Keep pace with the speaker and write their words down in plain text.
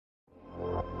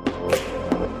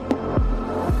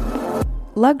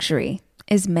Luxury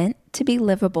is meant to be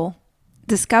livable.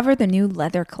 Discover the new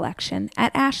leather collection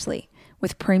at Ashley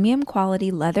with premium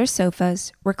quality leather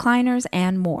sofas, recliners,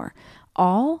 and more,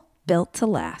 all built to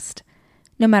last.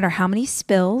 No matter how many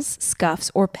spills,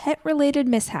 scuffs, or pet-related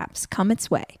mishaps come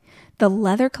its way, the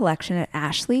leather collection at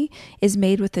Ashley is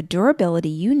made with the durability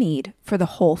you need for the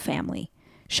whole family.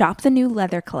 Shop the new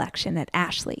leather collection at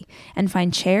Ashley and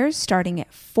find chairs starting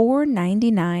at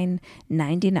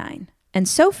 $499.99 and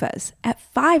sofas at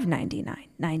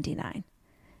 $599.99.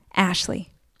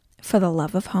 Ashley, for the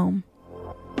love of home.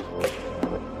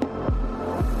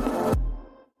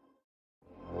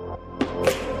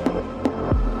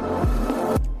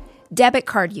 Debit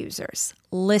card users,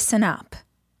 listen up.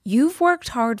 You've worked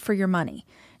hard for your money.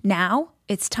 Now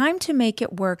it's time to make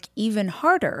it work even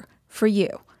harder for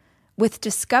you. With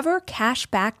Discover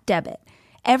Cashback Debit,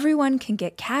 everyone can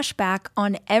get cash back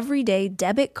on everyday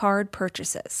debit card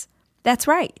purchases. That's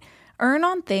right. Earn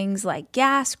on things like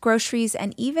gas, groceries,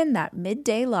 and even that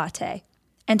midday latte.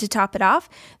 And to top it off,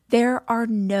 there are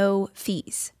no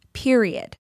fees,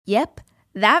 period. Yep,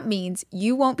 that means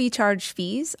you won't be charged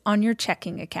fees on your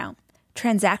checking account.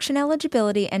 Transaction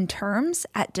eligibility and terms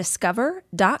at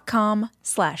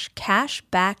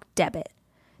discover.com/cashbackdebit.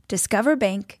 Discover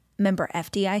Bank, member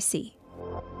FDIC.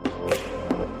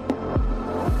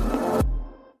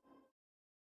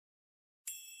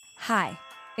 Hi,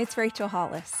 it's Rachel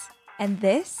Hollis, and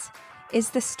this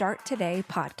is the Start Today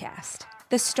podcast.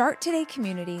 The Start Today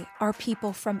community are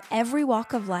people from every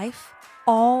walk of life,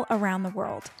 all around the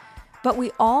world. But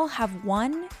we all have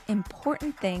one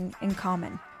important thing in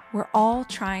common. We're all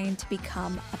trying to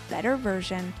become a better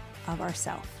version of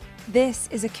ourselves. This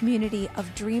is a community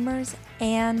of dreamers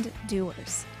and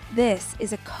doers. This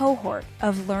is a cohort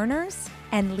of learners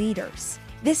and leaders.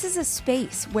 This is a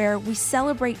space where we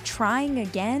celebrate trying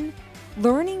again,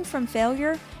 learning from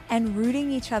failure, and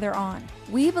rooting each other on.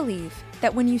 We believe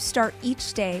that when you start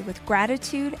each day with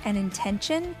gratitude and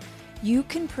intention, you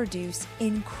can produce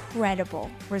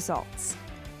incredible results.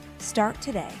 Start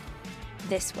today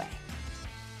this way.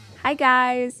 Hi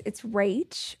guys, it's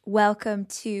Rach. Welcome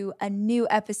to a new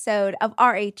episode of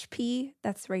RHP.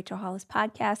 That's Rachel Hollis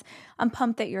Podcast. I'm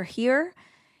pumped that you're here,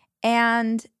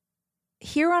 and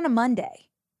here on a Monday,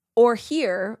 or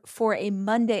here for a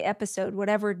Monday episode,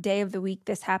 whatever day of the week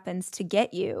this happens to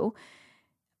get you.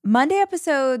 Monday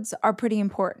episodes are pretty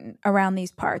important around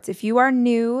these parts. If you are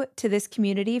new to this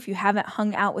community, if you haven't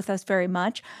hung out with us very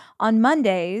much, on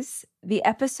Mondays, the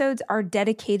episodes are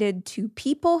dedicated to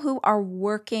people who are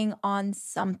working on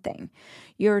something.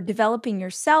 You're developing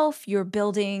yourself, you're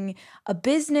building a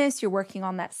business, you're working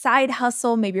on that side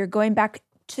hustle, maybe you're going back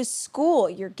to school,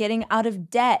 you're getting out of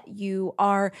debt, you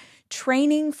are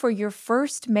training for your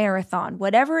first marathon.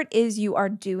 Whatever it is you are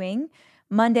doing,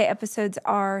 Monday episodes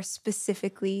are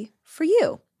specifically for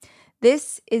you.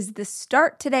 This is the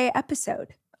Start Today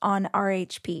episode on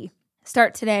RHP.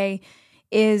 Start Today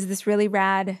is this really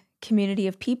rad community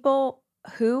of people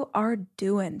who are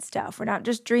doing stuff. We're not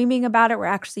just dreaming about it, we're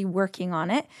actually working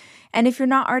on it. And if you're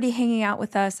not already hanging out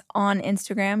with us on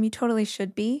Instagram, you totally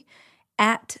should be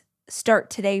at Start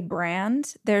Today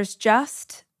Brand. There's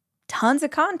just tons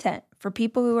of content for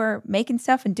people who are making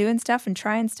stuff and doing stuff and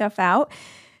trying stuff out.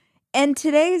 And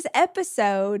today's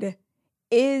episode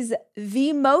is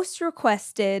the most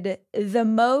requested, the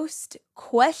most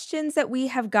questions that we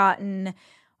have gotten,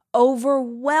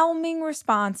 overwhelming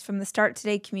response from the Start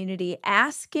Today community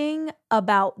asking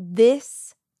about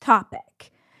this topic.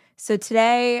 So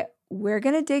today we're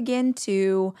going to dig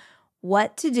into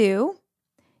what to do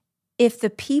if the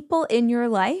people in your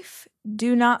life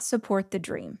do not support the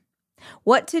dream.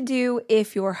 What to do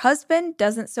if your husband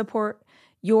doesn't support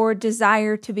your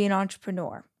desire to be an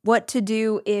entrepreneur. What to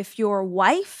do if your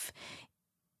wife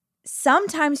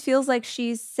sometimes feels like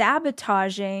she's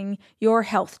sabotaging your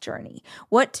health journey.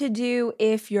 What to do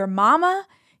if your mama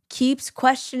keeps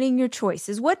questioning your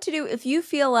choices. What to do if you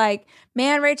feel like,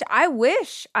 man, Rach, I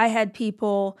wish I had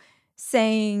people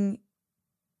saying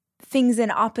things in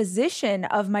opposition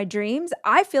of my dreams.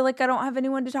 I feel like I don't have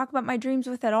anyone to talk about my dreams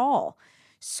with at all.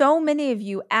 So many of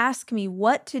you ask me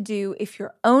what to do if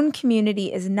your own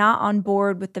community is not on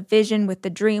board with the vision, with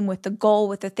the dream, with the goal,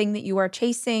 with the thing that you are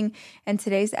chasing. And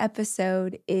today's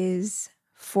episode is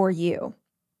for you.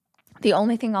 The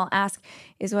only thing I'll ask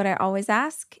is what I always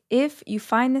ask. If you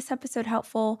find this episode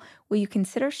helpful, will you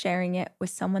consider sharing it with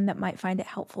someone that might find it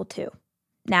helpful too?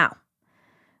 Now,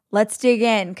 let's dig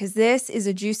in because this is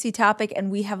a juicy topic and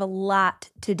we have a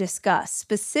lot to discuss.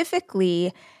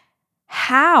 Specifically,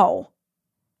 how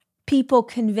people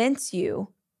convince you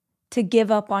to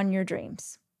give up on your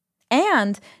dreams.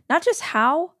 And not just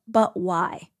how, but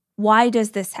why. Why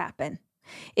does this happen?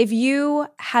 If you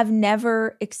have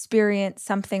never experienced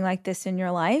something like this in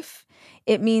your life,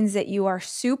 it means that you are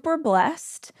super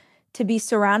blessed to be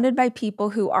surrounded by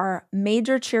people who are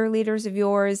major cheerleaders of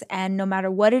yours. And no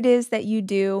matter what it is that you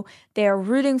do, they are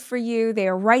rooting for you. They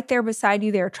are right there beside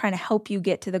you. They are trying to help you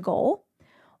get to the goal.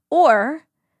 Or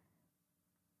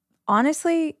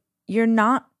honestly, you're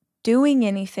not doing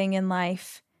anything in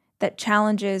life that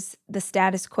challenges the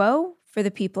status quo for the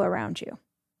people around you.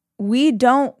 We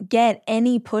don't get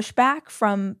any pushback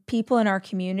from people in our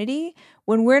community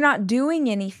when we're not doing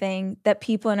anything that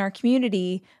people in our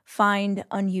community find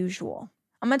unusual.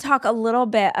 I'm going to talk a little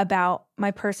bit about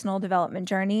my personal development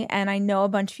journey, and I know a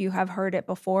bunch of you have heard it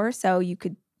before, so you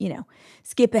could,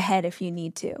 skip ahead if you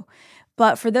need to.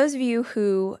 But for those of you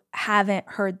who haven't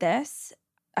heard this,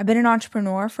 I've been an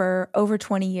entrepreneur for over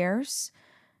 20 years.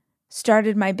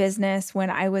 Started my business when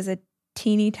I was a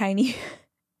teeny tiny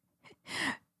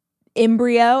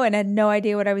embryo and had no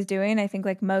idea what I was doing. I think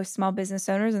like most small business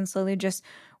owners, and slowly just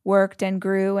worked and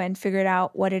grew and figured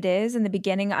out what it is. In the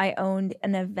beginning, I owned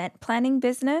an event planning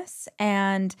business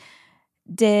and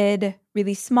did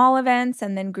really small events,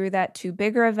 and then grew that to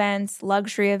bigger events,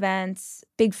 luxury events,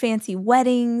 big fancy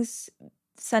weddings,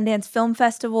 Sundance Film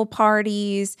Festival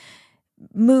parties,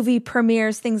 movie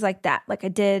premieres, things like that. Like I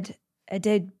did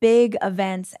big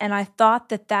events, and I thought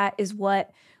that is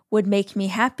what would make me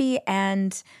happy,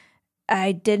 and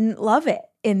I didn't love it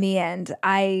in the end.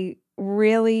 I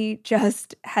really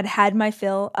just had my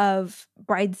fill of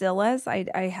bridezillas.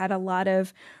 I had a lot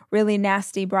of really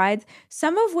nasty brides,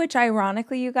 some of which,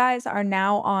 ironically, you guys, are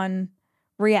now on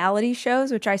reality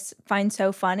shows, which I find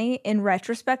so funny. In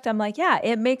retrospect, I'm like, yeah,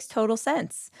 it makes total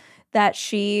sense that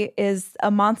she is a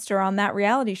monster on that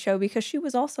reality show because she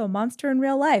was also a monster in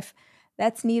real life.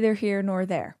 That's neither here nor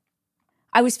there.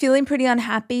 I was feeling pretty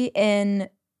unhappy in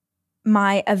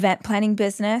my event planning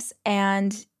business,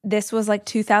 and this was like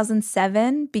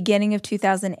 2007, beginning of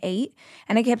 2008,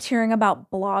 and I kept hearing about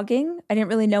blogging. I didn't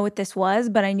really know what this was,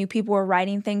 but I knew people were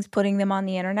writing things, putting them on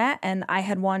the internet, and I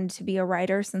had wanted to be a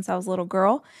writer since I was a little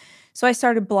girl. So I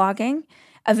started blogging.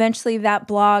 Eventually, that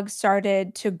blog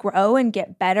started to grow and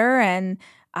get better, and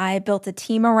I built a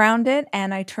team around it,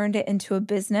 and I turned it into a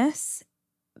business.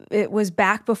 It was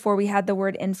back before we had the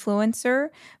word influencer,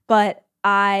 but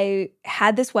I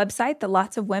had this website that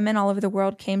lots of women all over the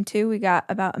world came to. We got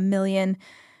about 1 million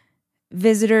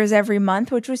visitors every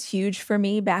month, which was huge for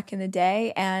me back in the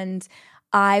day. And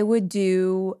I would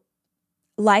do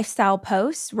lifestyle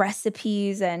posts,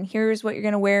 recipes, and here's what you're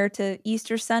going to wear to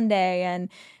Easter Sunday. And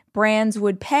brands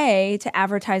would pay to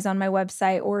advertise on my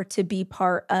website or to be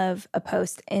part of a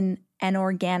post in an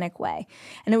organic way.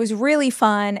 And it was really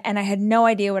fun, and I had no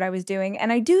idea what I was doing.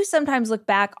 And I do sometimes look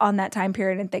back on that time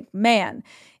period and think, man,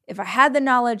 if I had the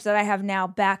knowledge that I have now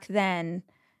back then,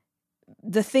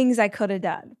 the things I could have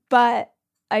done. But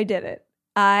I didn't.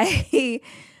 I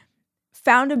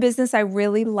found a business I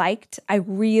really liked. I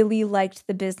really liked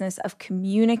the business of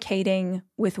communicating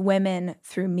with women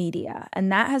through media.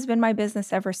 And that has been my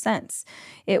business ever since.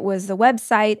 It was the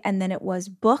website, and then it was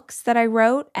books that I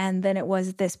wrote, and then it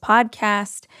was this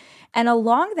podcast. And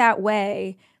along that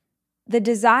way, the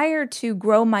desire to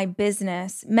grow my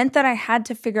business meant that I had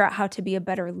to figure out how to be a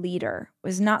better leader. It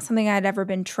was not something I had ever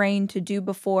been trained to do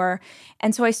before.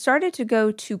 And so I started to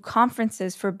go to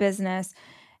conferences for business.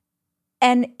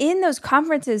 And in those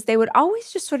conferences, they would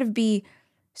always just sort of be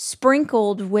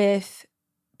sprinkled with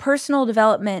personal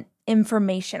development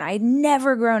information. I had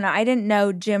never grown up. I didn't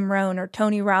know Jim Rohn or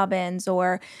Tony Robbins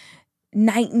or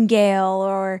Nightingale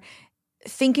or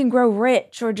Think and Grow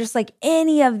Rich or just like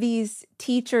any of these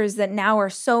teachers that now are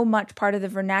so much part of the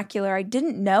vernacular. I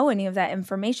didn't know any of that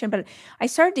information, but I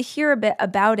started to hear a bit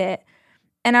about it.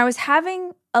 And I was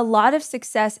having a lot of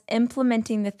success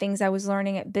implementing the things I was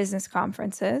learning at business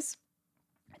conferences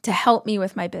to help me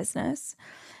with my business.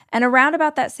 And around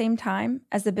about that same time,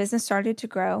 as the business started to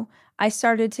grow, I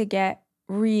started to get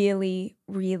really,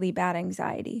 really bad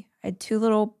anxiety. I had 2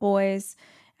 little boys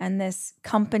and this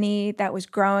company that was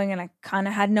growing, and I kind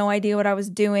of had no idea what I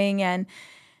was doing. And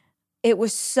it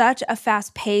was such a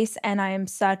fast pace, and I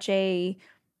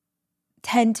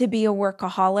tend to be a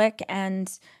workaholic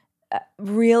and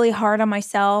really hard on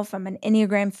myself. I'm an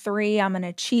Enneagram 3. I'm an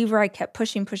achiever. I kept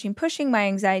pushing. My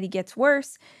anxiety gets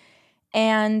worse.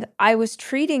 And I was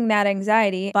treating that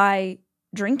anxiety by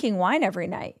drinking wine every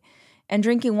night. And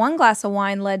drinking 1 glass of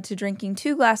wine led to drinking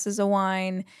 2 glasses of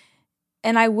wine.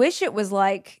 And I wish it was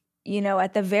like,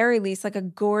 at the very least, like a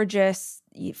gorgeous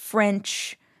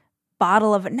French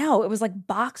bottle of it. No, it was like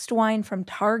boxed wine from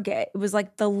Target. It was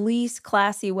like the least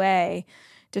classy way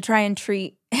to try and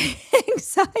treat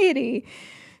anxiety.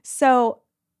 So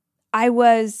I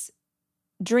was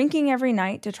drinking every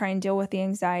night to try and deal with the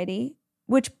anxiety,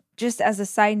 which, just as a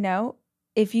side note,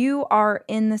 if you are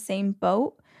in the same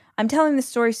boat, I'm telling this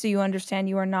story so you understand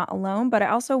you are not alone, but I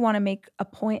also want to make a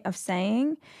point of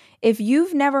saying, if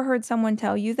you've never heard someone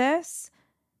tell you this,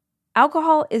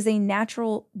 alcohol is a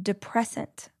natural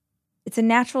depressant. It's a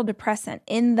natural depressant.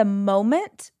 In the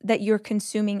moment that you're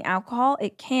consuming alcohol,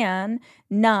 it can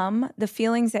numb the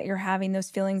feelings that you're having, those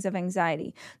feelings of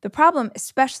anxiety. The problem,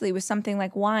 especially with something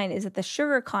like wine, is that the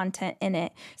sugar content in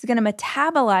it is going to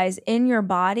metabolize in your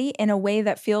body in a way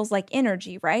that feels like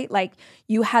energy, right? Like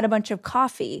you had a bunch of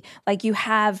coffee, like you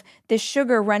have this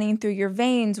sugar running through your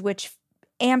veins, which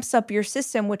amps up your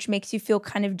system, which makes you feel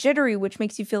kind of jittery, which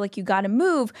makes you feel like you got to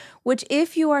move, which,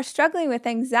 if you are struggling with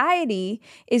anxiety,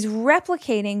 is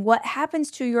replicating what happens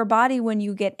to your body when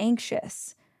you get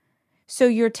anxious. So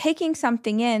you're taking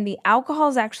something in, the alcohol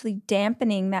is actually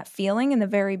dampening that feeling in the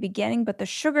very beginning, but the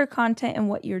sugar content in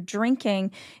what you're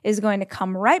drinking is going to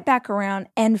come right back around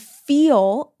and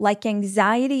feel like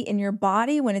anxiety in your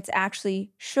body when it's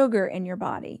actually sugar in your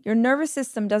body. Your nervous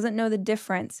system doesn't know the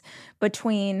difference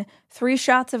between 3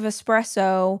 shots of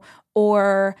espresso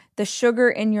or the sugar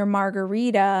in your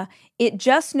margarita. It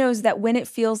just knows that when it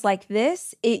feels like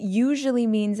this, it usually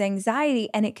means anxiety,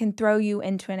 and it can throw you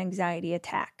into an anxiety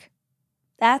attack.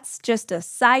 That's just a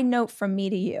side note from me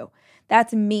to you.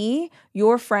 That's me,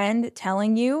 your friend,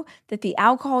 telling you that the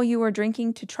alcohol you are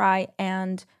drinking to try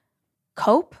and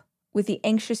cope with the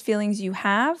anxious feelings you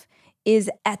have is,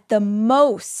 at the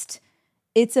most,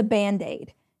 it's a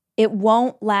Band-Aid. It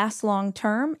won't last long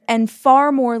term, and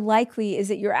far more likely is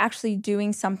that you're actually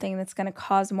doing something that's going to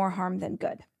cause more harm than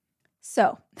good.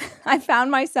 So I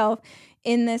found myself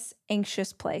in this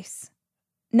anxious place.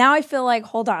 Now I feel like,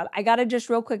 hold on, I got to just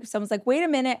real quick, if someone's like, wait a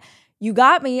minute, you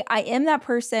got me, I am that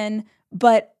person,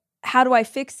 but how do I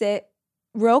fix it?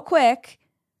 Real quick,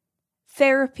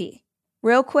 therapy.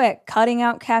 Real quick, cutting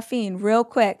out caffeine. Real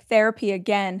quick, therapy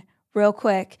again. Real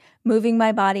quick, moving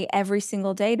my body every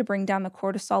single day to bring down the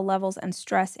cortisol levels and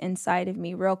stress inside of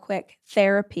me. Real quick,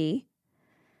 therapy,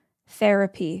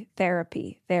 therapy,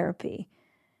 therapy, therapy.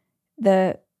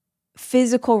 The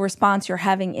physical response you're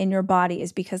having in your body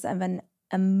is because of an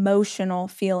emotional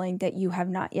feeling that you have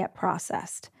not yet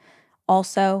processed.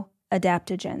 Also,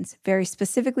 adaptogens, very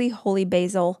specifically holy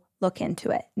basil, look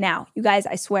into it. Now, you guys,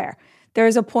 I swear, there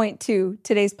is a point to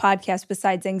today's podcast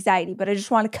besides anxiety, but I just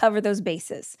want to cover those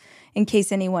bases in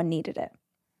case anyone needed it.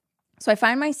 So I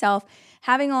find myself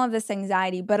having all of this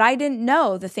anxiety, but I didn't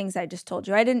know the things I just told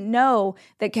you. I didn't know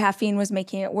that caffeine was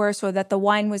making it worse, or that the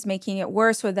wine was making it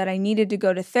worse, or that I needed to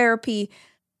go to therapy.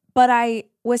 But I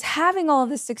was having all of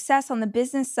this success on the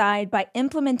business side by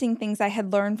implementing things I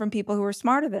had learned from people who were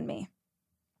smarter than me.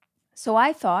 So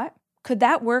I thought, could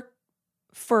that work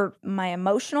for my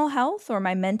emotional health or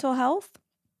my mental health?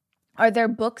 Are there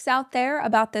books out there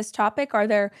about this topic? Are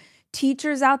there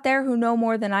teachers out there who know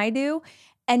more than I do?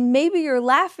 And maybe you're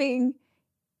laughing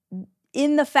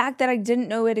in the fact that I didn't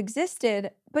know it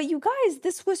existed. But you guys,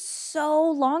 this was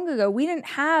so long ago. We didn't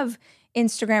have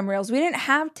Instagram Reels. We didn't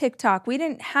have TikTok. We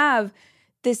didn't have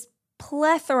this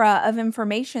plethora of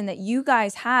information that you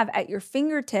guys have at your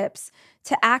fingertips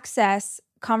to access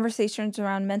conversations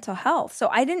around mental health. So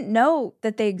I didn't know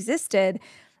that they existed.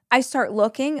 I start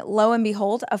looking, lo and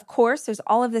behold, of course, there's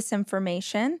all of this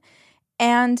information.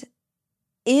 And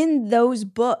in those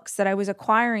books that I was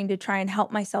acquiring to try and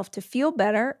help myself to feel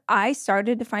better, I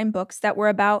started to find books that were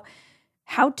about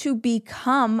how to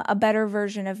become a better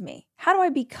version of me. How do I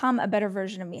become a better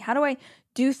version of me? How do I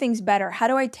do things better? How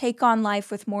do I take on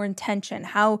life with more intention?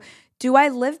 How do I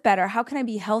live better? How can I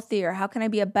be healthier? How can I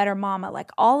be a better mama? Like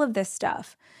all of this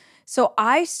stuff. So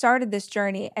I started this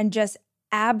journey and just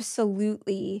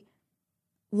absolutely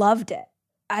loved it.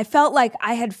 I felt like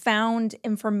I had found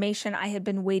information I had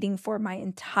been waiting for my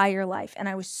entire life, and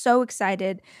I was so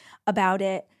excited about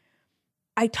it.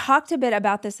 I talked a bit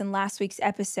about this in last week's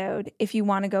episode, if you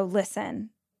want to go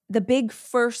listen. The big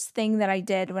first thing that I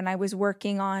did when I was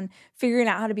working on figuring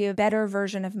out how to be a better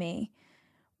version of me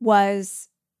was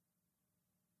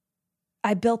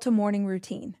I built a morning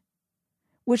routine,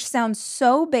 which sounds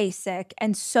so basic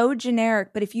and so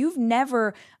generic, but if you've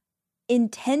never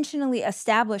intentionally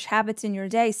establish habits in your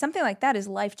day, something like that is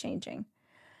life-changing.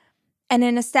 And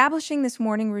in establishing this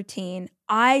morning routine,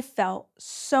 I felt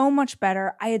so much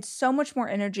better. I had so much more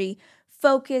energy,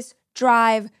 focus,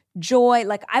 drive, joy.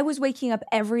 Like I was waking up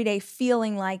every day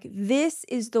feeling like this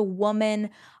is the woman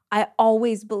I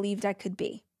always believed I could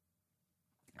be.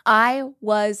 I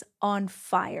was on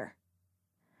fire.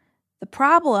 The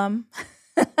problem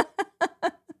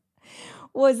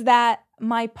was that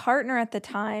my partner at the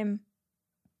time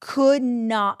could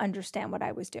not understand what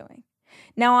I was doing.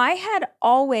 Now, I had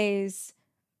always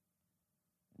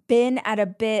been at a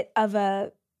bit of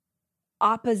a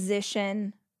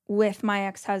opposition with my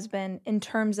ex-husband in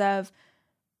terms of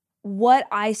what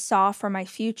I saw for my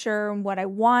future and what I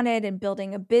wanted and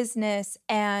building a business.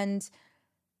 And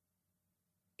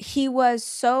he was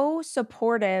so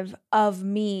supportive of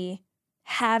me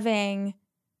having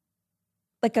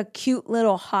like a cute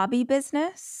little hobby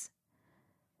business.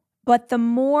 But the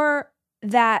more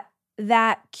that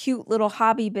cute little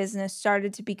hobby business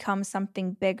started to become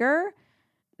something bigger,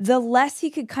 the less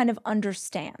he could kind of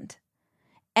understand.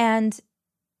 And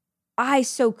I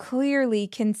so clearly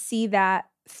can see that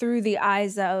through the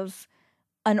eyes of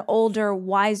an older,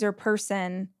 wiser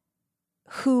person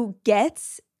who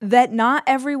gets that not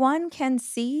everyone can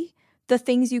see the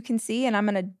things you can see. And I'm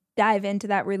going to dive into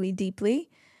that really deeply.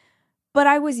 But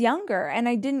I was younger and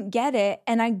I didn't get it,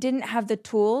 and I didn't have the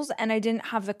tools and I didn't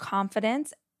have the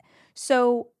confidence.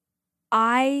 So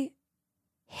I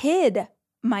hid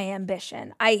my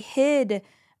ambition. I hid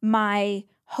my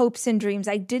hopes and dreams.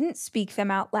 I didn't speak them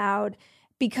out loud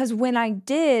because when I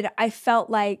did, I felt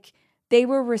like they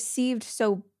were received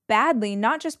so badly,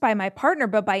 not just by my partner,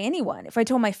 but by anyone. If I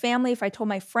told my family, if I told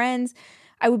my friends,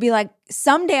 I would be like,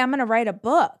 someday I'm going to write a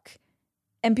book.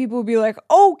 And people would be like,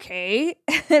 okay.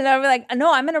 And I'd be like,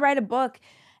 no, I'm going to write a book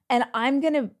and I'm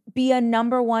going to be a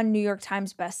 #1 New York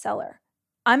Times bestseller.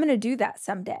 I'm going to do that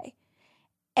someday.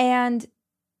 And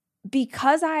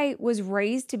because I was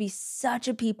raised to be such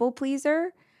a people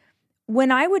pleaser,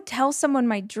 when I would tell someone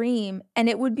my dream and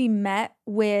it would be met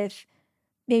with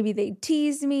maybe they'd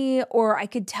tease me, or I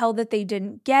could tell that they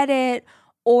didn't get it,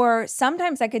 or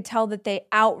sometimes I could tell that they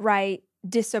outright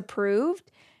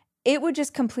disapproved, it would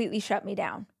just completely shut me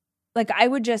down. Like I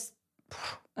was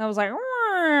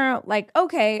like,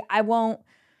 okay,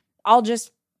 I'll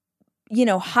just,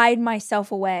 hide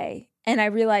myself away. And I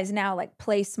realize now, like,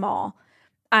 play small.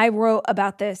 I wrote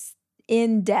about this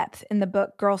in depth in the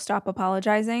book, Girl, Stop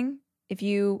Apologizing. If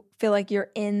you feel like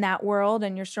you're in that world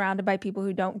and you're surrounded by people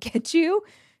who don't get you,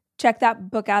 check that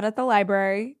book out at the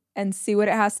library and see what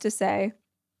it has to say.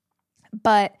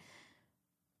 But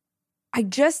I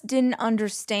just didn't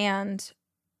understand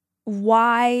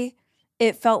why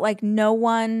it felt like no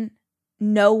one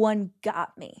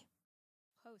got me.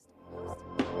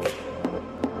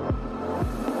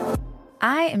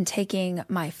 I am taking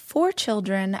my 4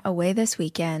 children away this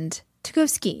weekend to go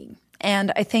skiing.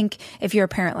 And I think if you're a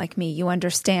parent like me, you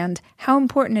understand how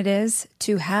important it is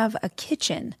to have a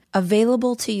kitchen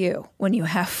available to you when you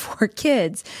have 4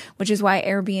 kids, which is why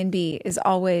Airbnb is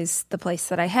always the place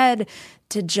that I head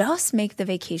to just make the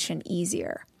vacation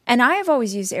easier. And I have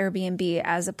always used Airbnb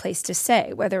as a place to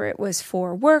stay, whether it was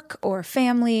for work or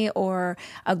family or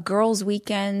a girls'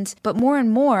 weekend. But more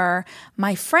and more,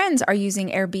 my friends are using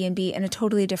Airbnb in a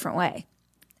totally different way,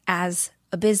 as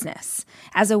a business,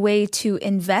 as a way to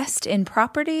invest in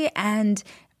property and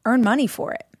earn money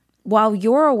for it. While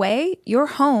you're away, your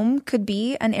home could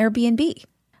be an Airbnb.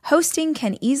 Hosting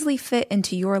can easily fit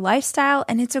into your lifestyle,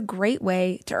 and it's a great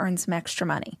way to earn some extra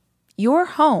money. Your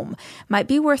home might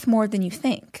be worth more than you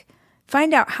think.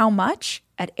 Find out how much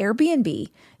at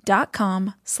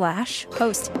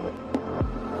airbnb.com/host.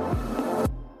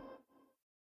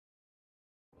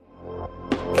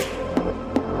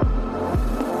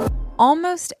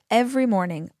 Almost every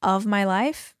morning of my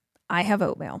life, I have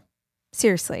oatmeal.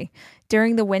 Seriously,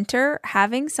 during the winter,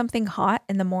 having something hot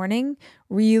in the morning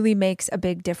really makes a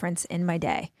big difference in my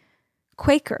day.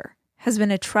 Quaker has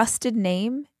been a trusted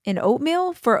name in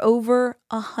oatmeal for over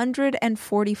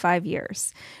 145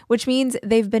 years, which means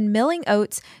they've been milling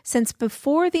oats since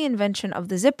before the invention of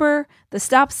the zipper, the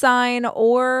stop sign,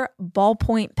 or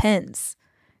ballpoint pens.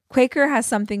 Quaker has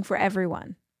something for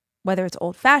everyone, whether it's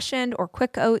old-fashioned or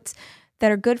quick oats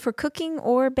that are good for cooking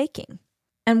or baking.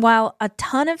 And while a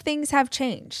ton of things have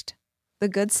changed, the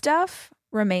good stuff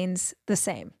remains the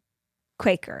same.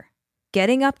 Quaker,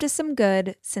 getting up to some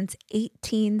good since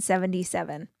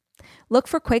 1877. Look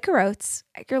for Quaker Oats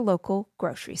at your local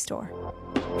grocery store.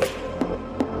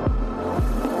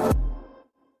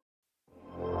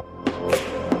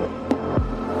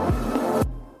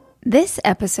 This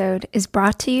episode is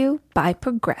brought to you by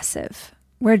Progressive,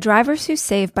 where drivers who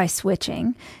save by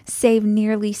switching save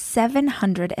nearly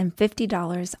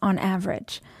 $750 on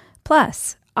average.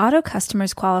 Plus, auto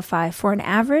customers qualify for an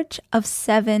average of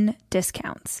 7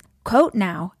 discounts. Quote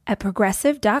now at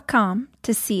progressive.com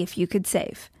to see if you could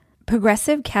save.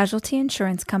 Progressive Casualty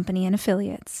Insurance Company and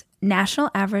Affiliates. National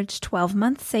average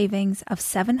 12-month savings of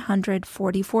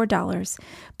 $744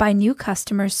 by new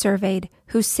customers surveyed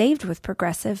who saved with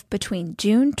Progressive between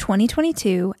June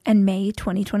 2022 and May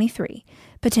 2023.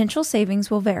 Potential savings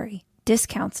will vary.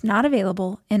 Discounts not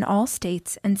available in all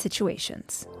states and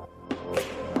situations.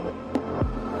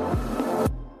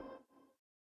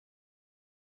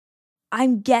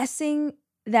 I'm guessing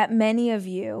that many of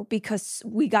you, because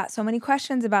we got so many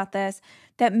questions about this,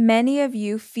 that many of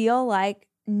you feel like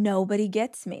nobody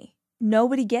gets me.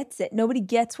 Nobody gets it. Nobody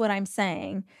gets what I'm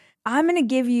saying. I'm going to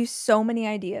give you so many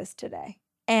ideas today.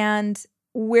 And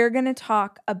we're going to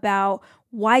talk about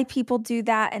why people do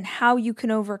that and how you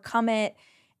can overcome it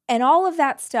and all of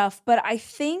that stuff. But I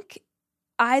think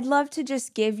I'd love to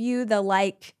just give you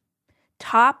the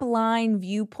top line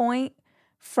viewpoint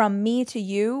from me to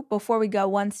you before we go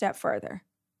one step further.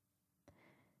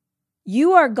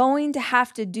 You are going to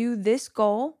have to do this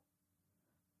goal.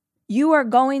 You are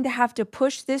going to have to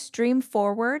push this dream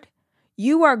forward.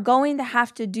 You are going to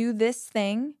have to do this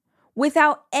thing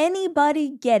without anybody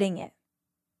getting it.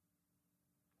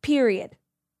 Period.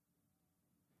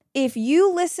 If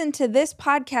you listen to this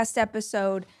podcast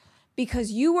episode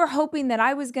because you were hoping that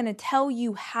I was going to tell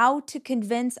you how to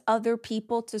convince other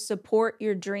people to support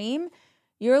your dream,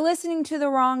 you're listening to the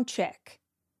wrong chick.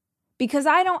 Because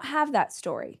I don't have that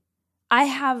story. I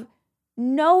have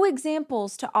no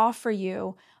examples to offer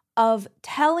you of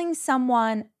telling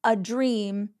someone a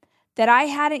dream that I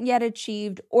hadn't yet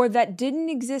achieved or that didn't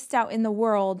exist out in the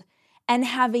world and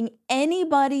having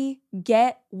anybody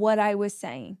get what I was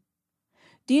saying.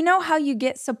 Do you know how you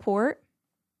get support?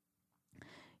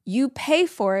 You pay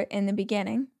for it in the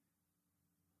beginning.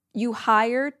 You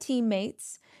hire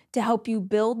teammates to help you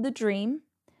build the dream.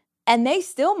 And they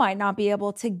still might not be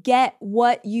able to get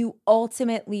what you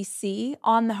ultimately see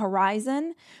on the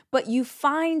horizon, but you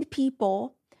find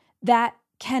people that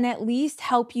can at least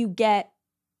help you get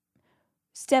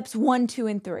steps 1, 2,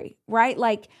 and 3, right?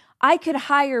 Like I could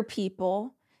hire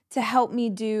people to help me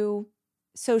do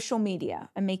social media.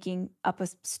 I'm making up a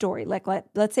story. Like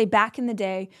let's say back in the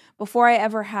day, before I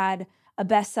ever had a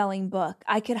best-selling book,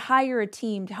 I could hire a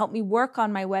team to help me work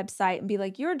on my website and be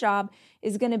like, your job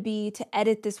is going to be to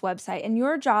edit this website. And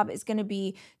your job is going to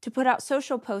be to put out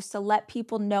social posts to let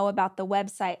people know about the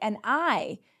website. And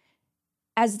I,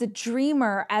 as the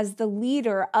dreamer, as the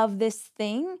leader of this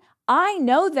thing, I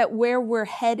know that where we're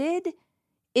headed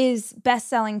is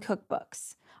best-selling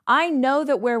cookbooks. I know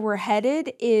that where we're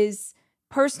headed is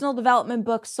personal development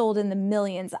books sold in the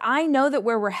millions. I know that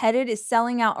where we're headed is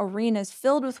selling out arenas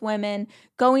filled with women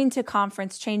going to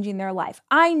conference, changing their life.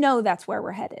 I know that's where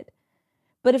we're headed.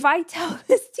 But if I tell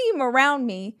this team around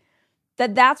me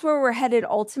that that's where we're headed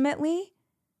ultimately,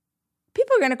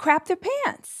 people are going to crap their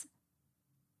pants.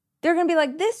 They're going to be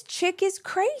like, this chick is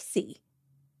crazy.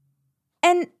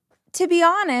 And to be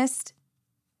honest,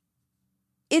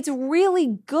 it's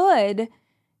really good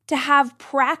to have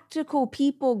practical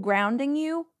people grounding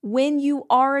you when you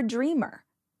are a dreamer.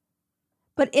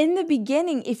 But in the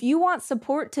beginning, if you want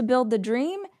support to build the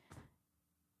dream,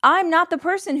 I'm not the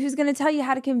person who's going to tell you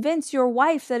how to convince your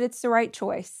wife that it's the right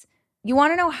choice. You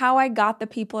want to know how I got the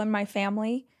people in my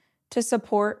family to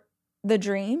support the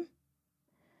dream?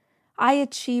 I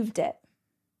achieved it.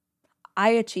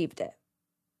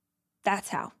 That's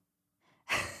how.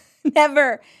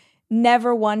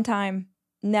 Never one time.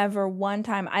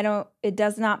 It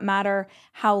does not matter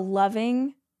how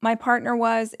loving my partner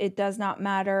was. It does not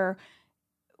matter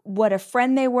what a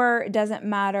friend they were. It doesn't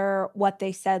matter what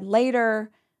they said later.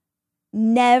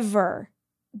 Never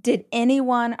did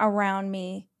anyone around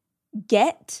me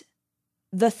get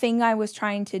the thing I was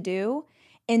trying to do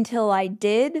until I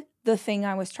did the thing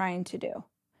I was trying to do.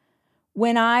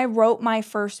 When I wrote my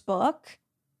first book,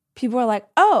 people were like,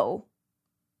 oh,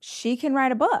 she can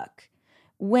write a book.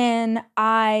 When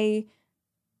I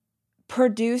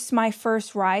produced my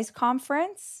first Rise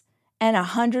conference and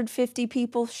 150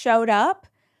 people showed up,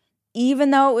 even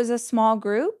though it was a small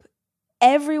group,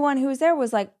 everyone who was there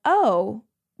was like, oh,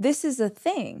 this is a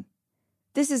thing.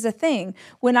 This is a thing.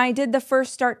 When I did the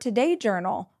first Start Today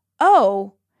journal,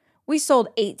 oh, we sold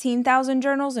 18,000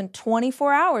 journals in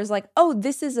 24 hours. Like, oh,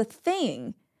 this is a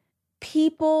thing.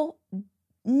 People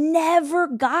never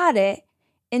got it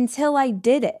until I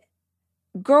did it.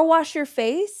 Girl Wash Your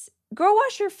Face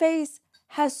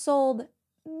has sold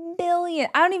millions.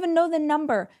 I don't even know the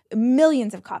number.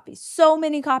 Millions of copies. So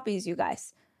many copies, you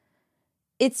guys.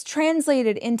 It's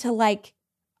translated into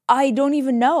I don't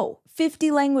even know,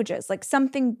 50 languages,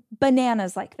 something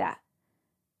bananas like that.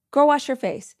 Girl Wash Your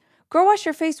Face. Girl Wash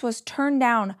Your Face was turned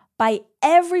down by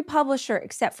every publisher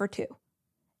except for 2.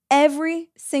 Every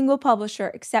single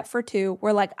publisher except for 2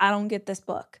 were like, I don't get this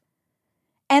book.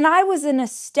 And I was an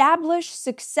established,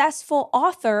 successful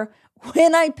author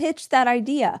when I pitched that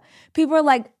idea. People are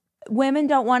like, women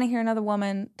don't want to hear another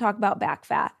woman talk about back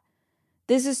fat.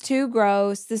 This is too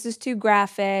gross. This is too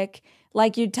graphic.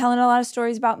 Like, you're telling a lot of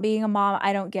stories about being a mom.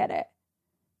 I don't get it.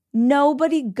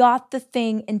 Nobody got the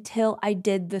thing until I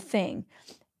did the thing.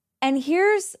 And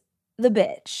here's the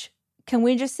bitch. Can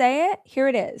we just say it? Here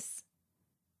it is.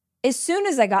 As soon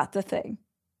as I got the thing,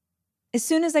 as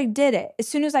soon as I did it, as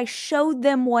soon as I showed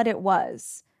them what it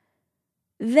was,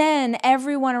 then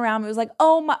everyone around me was like,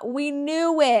 oh my, we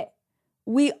knew it.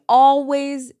 We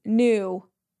always knew.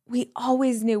 We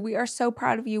always knew. We are so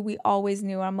proud of you. We always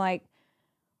knew. I'm like,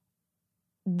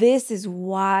 this is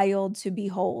wild to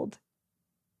behold.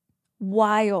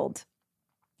 Wild.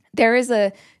 There is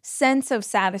a sense of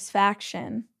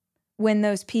satisfaction when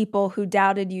those people who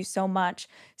doubted you so much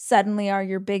suddenly are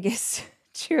your biggest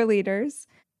cheerleaders.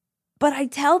 But I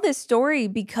tell this story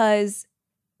because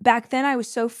back then I was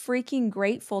so freaking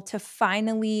grateful to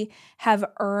finally have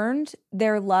earned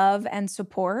their love and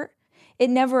support. It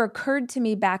never occurred to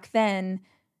me back then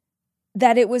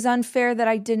that it was unfair that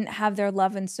I didn't have their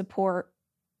love and support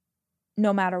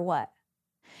no matter what.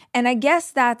 And I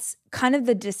guess that's kind of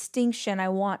the distinction I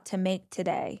want to make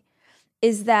today,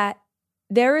 is that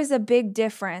there is a big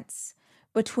difference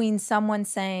between someone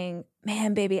saying,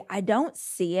 man, baby, I don't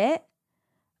see it,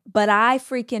 but I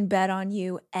freaking bet on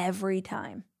you every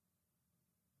time.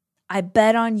 I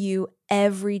bet on you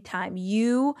every time.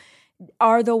 You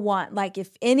are the one. Like,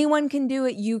 if anyone can do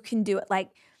it, you can do it.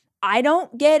 Like, I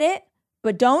don't get it,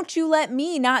 but don't you let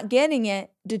me not getting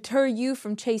it deter you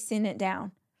from chasing it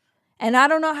down. And I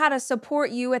don't know how to support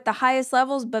you at the highest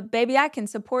levels, but baby, I can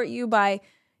support you by,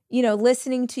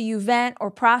 listening to you vent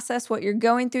or process what you're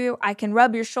going through. I can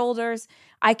rub your shoulders.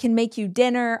 I can make you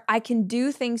dinner. I can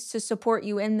do things to support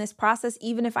you in this process,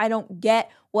 even if I don't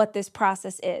get what this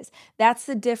process is. That's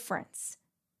the difference.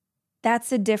 That's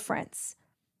the difference.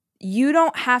 You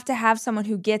don't have to have someone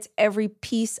who gets every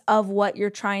piece of what you're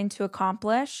trying to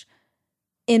accomplish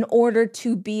in order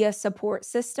to be a support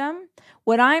system.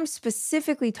 What I'm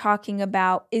specifically talking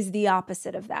about is the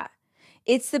opposite of that.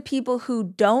 It's the people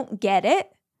who don't get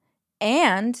it,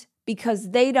 and because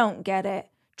they don't get it,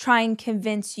 try and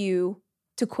convince you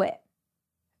to quit.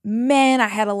 Man, I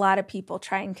had a lot of people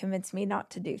try and convince me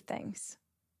not to do things.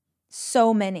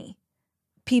 So many.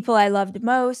 People I loved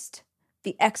most,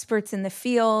 the experts in the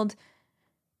field,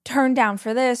 turn down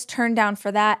for this, turn down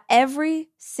for that. Every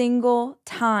single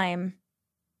time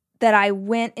that I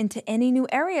went into any new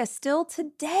area, still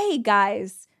today,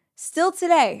 guys, still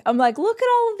today, I'm like, look at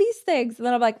all of these things. And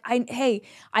then I'm like,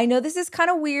 I know this is kind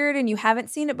of weird and you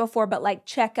haven't seen it before, but like,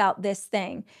 check out this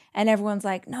thing. And everyone's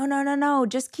like, no,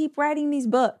 just keep writing these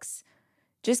books.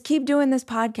 Just keep doing this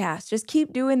podcast. Just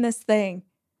keep doing this thing.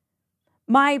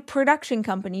 My production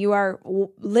company, you are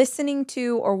listening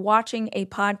to or watching a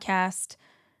podcast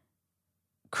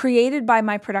created by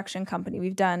my production company.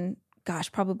 We've done,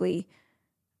 probably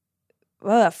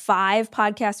 5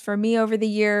 podcasts for me over the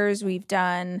years. We've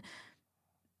done,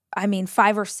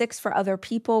 5 or 6 for other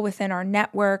people within our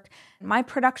network. My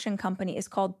production company is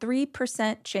called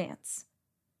 3% Chance.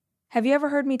 Have you ever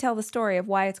heard me tell the story of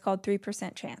why it's called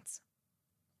 3% Chance?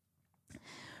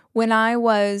 When I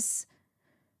was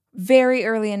very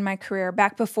early in my career,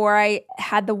 back before I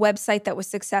had the website that was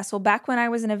successful, back when I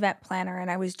was an event planner and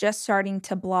I was just starting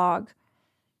to blog,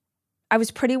 I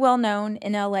was pretty well known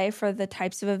in LA for the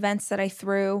types of events that I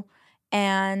threw,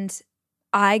 and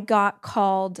I got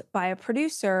called by a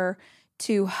producer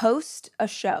to host a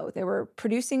show. They were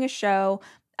producing a show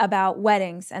about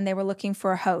weddings, and they were looking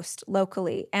for a host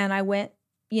locally. And I went,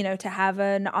 to have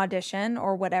an audition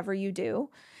or whatever you do,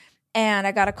 and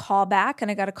I got a call back, and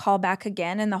I got a call back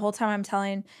again. And the whole time I'm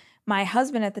telling my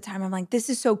husband at the time, I'm like, this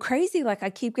is so crazy. Like, I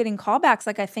keep getting callbacks.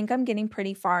 Like, I think I'm getting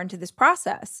pretty far into this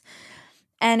process.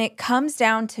 And it comes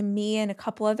down to me and a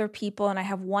couple other people, and I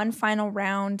have one final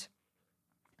round,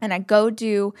 and I go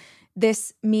do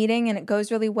this meeting, and it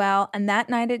goes really well. And that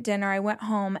night at dinner, I went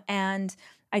home, and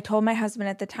I told my husband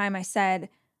at the time, I said,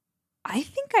 I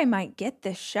think I might get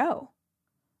this show.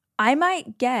 I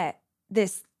might get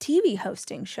this TV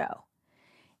hosting show.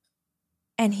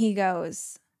 And he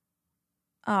goes,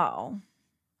 oh,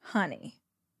 honey.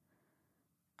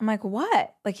 I'm like,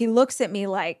 what? Like, he looks at me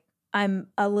like I'm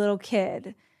a little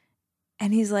kid.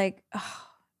 And he's like, oh,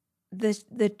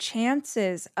 the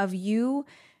chances of you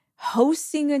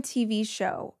hosting a TV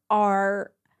show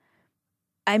are,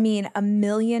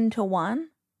 1,000,000 to 1.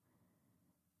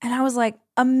 And I was like,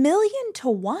 1,000,000 to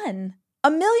 1?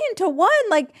 1,000,000 to 1?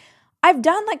 Like, I've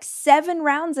done like 7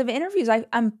 rounds of interviews.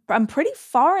 I'm pretty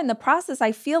far in the process.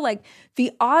 I feel like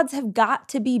the odds have got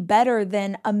to be better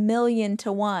than 1,000,000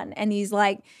 to 1. And he's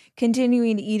like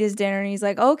continuing to eat his dinner. And he's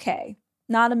like, okay,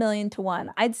 not 1,000,000 to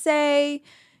 1. I'd say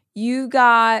you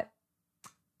got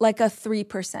like a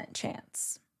 3%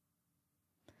 chance.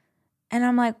 And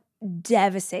I'm like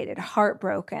devastated,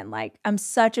 heartbroken. Like I'm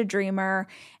such a dreamer.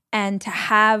 And to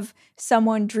have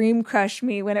someone dream crush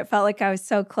me when it felt like I was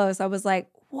so close, I was like,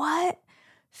 what?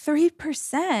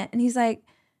 3%? And he's like,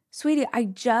 sweetie, I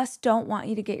just don't want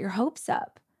you to get your hopes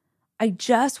up. I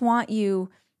just want you,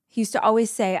 he used to always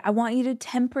say, I want you to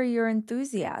temper your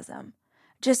enthusiasm.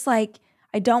 Just like,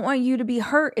 I don't want you to be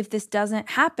hurt if this doesn't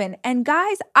happen. And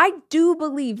guys, I do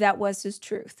believe that was his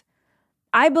truth.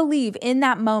 I believe in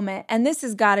that moment, and this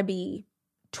has got to be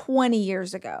 20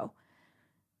 years ago,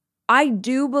 I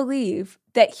do believe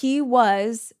that he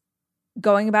was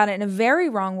going about it in a very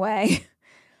wrong way,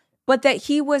 but that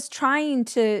he was trying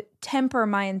to temper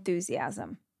my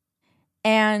enthusiasm.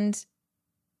 And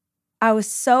I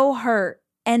was so hurt,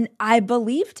 and I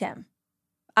believed him.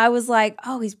 I was like,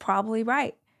 oh, he's probably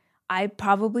right. I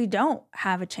probably don't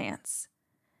have a chance.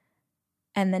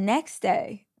 And the next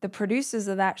day, the producers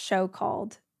of that show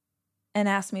called and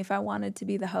asked me if I wanted to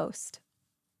be the host.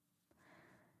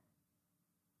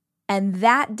 And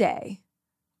that day,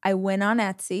 I went on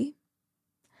Etsy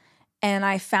and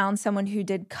I found someone who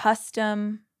did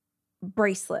custom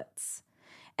bracelets.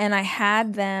 And I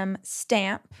had them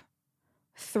stamp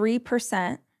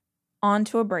 3%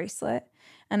 onto a bracelet.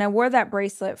 And I wore that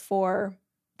bracelet for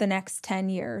the next 10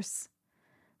 years.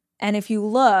 And if you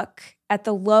look at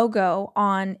the logo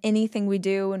on anything we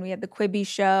do, when we have the Quibi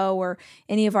show or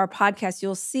any of our podcasts,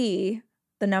 you'll see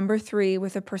the number 3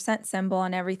 with a percent symbol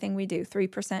on everything we do,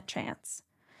 3% chance.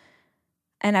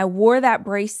 And I wore that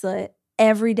bracelet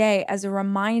every day as a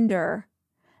reminder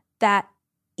that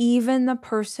even the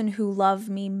person who loved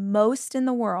me most in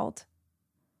the world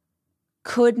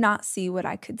could not see what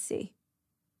I could see.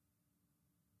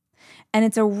 And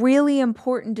it's a really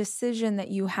important decision that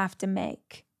you have to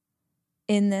make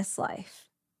in this life.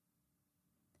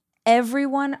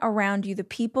 Everyone around you, the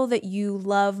people that you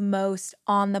love most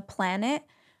on the planet,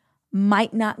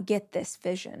 might not get this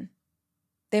vision.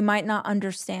 They might not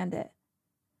understand it.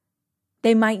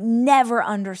 They might never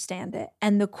understand it.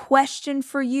 And the question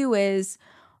for you is,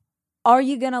 are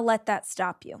you going to let that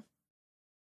stop you?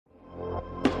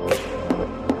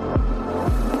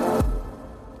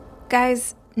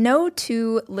 Guys, no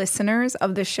 2 listeners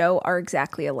of the show are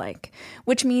exactly alike,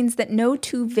 which means that no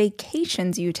 2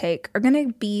 vacations you take are going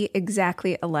to be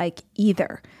exactly alike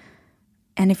either.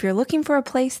 And if you're looking for a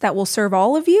place that will serve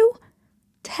all of you,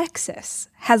 Texas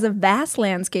has a vast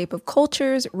landscape of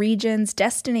cultures, regions,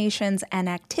 destinations, and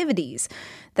activities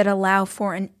that allow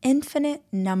for an infinite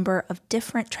number of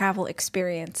different travel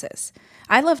experiences.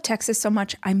 I love Texas so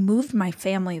much, I moved my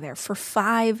family there for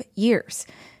 5 years.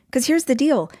 Because here's the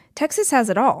deal, Texas has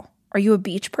it all. Are you a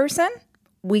beach person?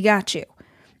 We got you.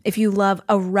 If you love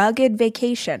a rugged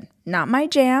vacation, not my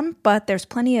jam, but there's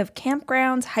plenty of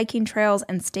campgrounds, hiking trails,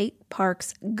 and state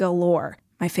parks galore.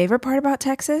 My favorite part about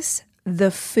Texas?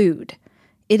 The food.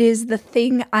 It is the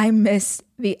thing I miss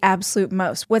the absolute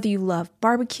most. Whether you love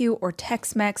barbecue or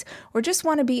Tex-Mex or just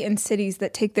want to be in cities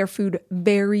that take their food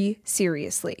very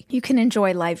seriously. You can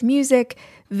enjoy live music,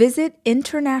 visit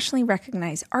internationally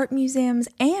recognized art museums,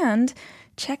 and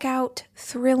check out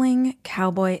thrilling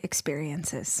cowboy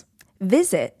experiences.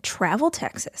 Visit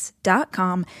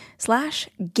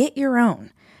traveltexas.com/getyourown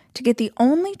to get the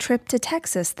only trip to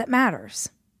Texas that matters.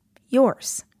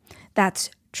 Yours. That's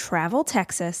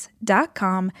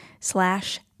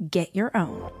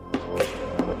traveltexas.com/getyourown.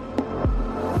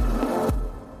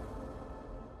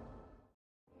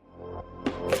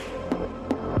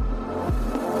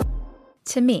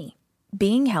 To me,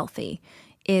 being healthy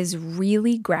is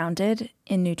really grounded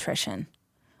in nutrition.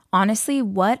 Honestly,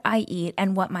 what I eat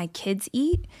and what my kids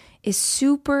eat is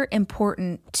super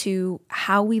important to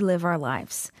how we live our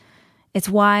lives. It's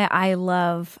why I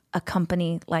love a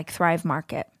company like Thrive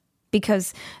Market.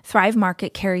 Because Thrive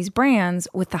Market carries brands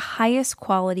with the highest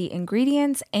quality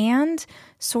ingredients and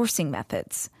sourcing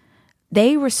methods.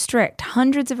 They restrict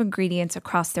hundreds of ingredients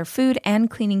across their food and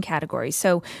cleaning categories.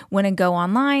 So when I go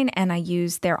online and I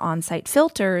use their on-site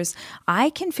filters, I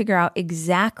can figure out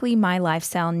exactly my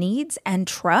lifestyle needs and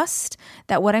trust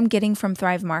that what I'm getting from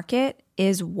Thrive Market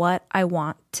is what I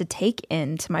want to take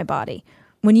into my body.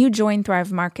 When you join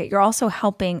Thrive Market, you're also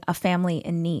helping a family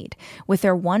in need with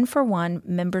their 1-for-1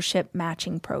 membership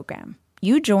matching program.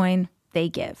 You join, they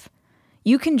give.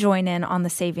 You can join in on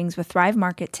the savings with Thrive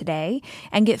Market today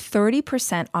and get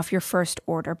 30% off your first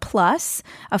order plus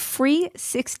a free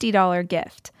 $60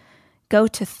 gift. Go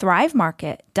to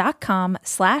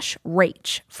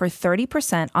thrivemarket.com/rach for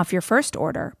 30% off your first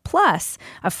order plus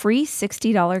a free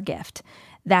 $60 gift.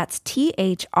 That's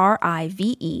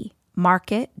THRIVE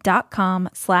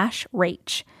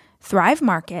market.com/rach.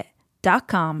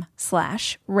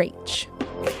 thrivemarket.com/rach.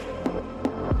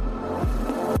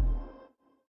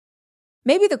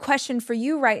 Maybe the question for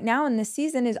you right now in this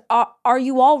season is, are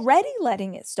you already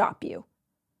letting it stop you?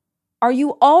 Are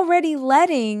you already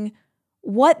letting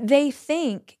what they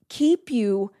think keep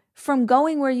you from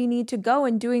going where you need to go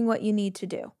and doing what you need to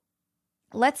do?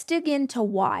 Let's dig into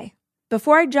why.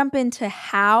 Before I jump into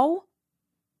how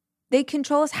they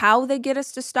control us, how they get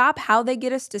us to stop, how they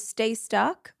get us to stay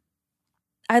stuck,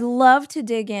 I'd love to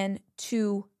dig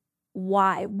into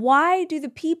why. Why do the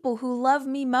people who love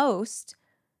me most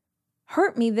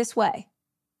hurt me this way?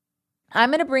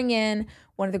 I'm going to bring in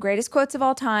one of the greatest quotes of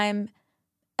all time,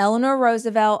 Eleanor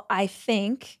Roosevelt. I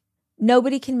think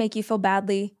nobody can make you feel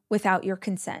badly without your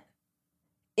consent.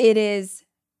 It is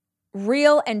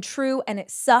real and true, and it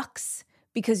sucks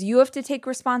because you have to take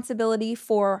responsibility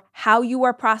for how you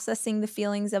are processing the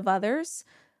feelings of others.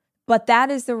 But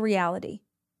that is the reality.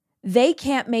 They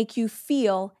can't make you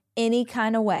feel any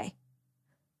kind of way.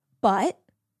 But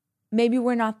maybe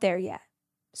we're not there yet.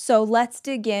 So let's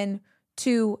dig in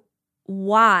to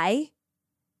why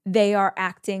they are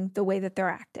acting the way that they're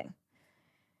acting.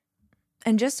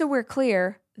 And just so we're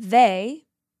clear, they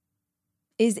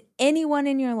is anyone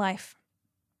in your life.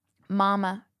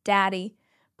 Mama, daddy,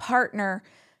 partner,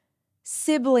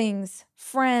 siblings,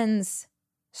 friends,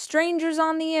 strangers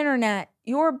on the internet,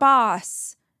 your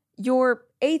boss, your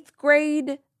 8th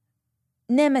grade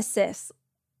nemesis,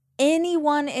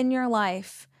 anyone in your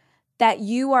life that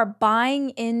you are buying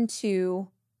into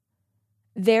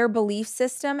their belief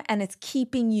system and it's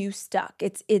keeping you stuck.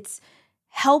 It's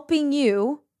helping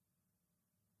you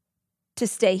to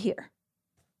stay here.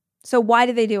 So why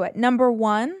do they do it? Number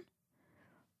one,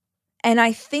 and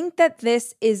I think that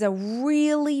this is a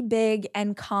really big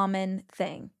and common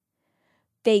thing,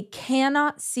 they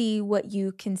cannot see what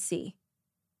you can see.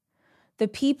 The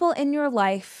people in your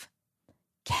life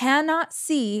cannot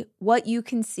see what you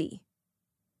can see.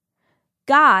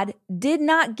 God did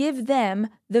not give them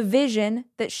the vision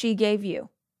that she gave you.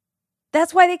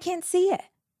 That's why they can't see it.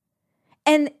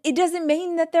 And it doesn't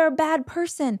mean that they're a bad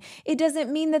person. It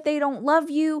doesn't mean that they don't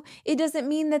love you. It doesn't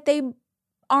mean that they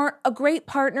aren't a great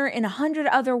partner in 100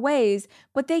 other ways,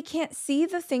 but they can't see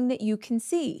the thing that you can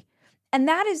see. And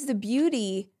that is the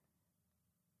beauty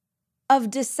of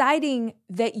deciding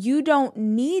that you don't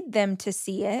need them to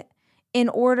see it in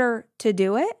order to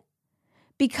do it.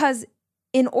 Because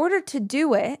in order to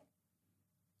do it,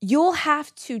 you'll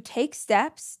have to take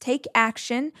steps, take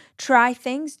action, try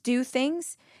things, do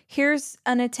things. Here's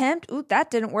an attempt. Ooh, that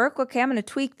didn't work. Okay, I'm going to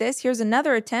tweak this. Here's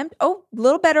another attempt. Oh, a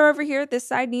little better over here. This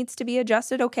side needs to be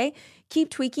adjusted. Okay, keep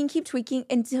tweaking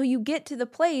until you get to the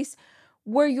place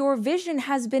where your vision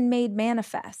has been made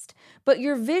manifest. But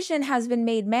your vision has been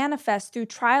made manifest through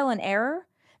trial and error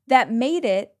that made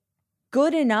it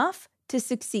good enough to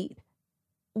succeed.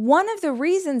 One of the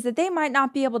reasons that they might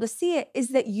not be able to see it is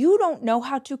that you don't know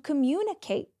how to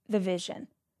communicate the vision.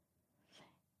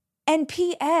 And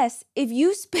P.S., if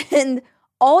you spend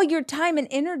all your time and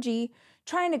energy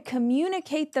trying to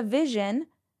communicate the vision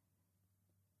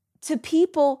to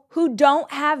people who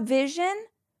don't have vision,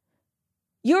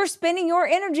 you're spending your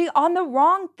energy on the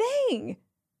wrong thing.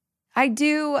 I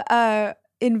do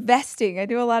investing. I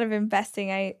do a lot of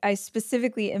investing. I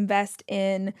specifically invest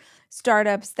in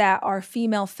startups that are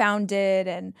female founded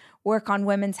and work on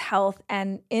women's health.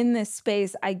 And in this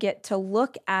space, I get to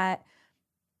look at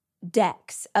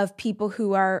decks of people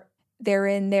who they're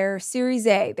in their Series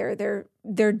A. They're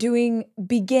doing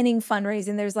beginning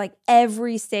fundraising. There's like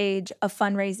every stage of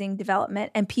fundraising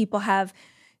development, and people have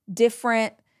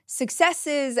different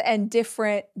successes and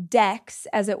different decks,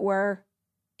 as it were,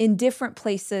 in different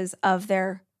places of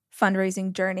their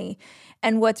fundraising journey.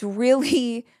 And what's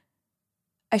really,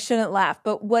 I shouldn't laugh,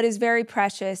 but what is very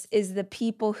precious is the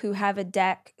people who have a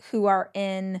deck who are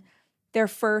in their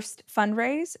first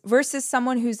fundraise versus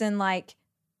someone who's in like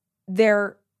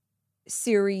their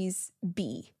Series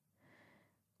B,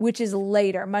 which is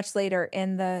later, much later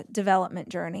in the development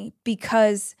journey.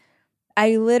 Because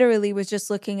I literally was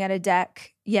just looking at a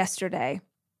deck yesterday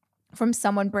from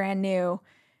someone brand new,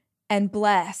 and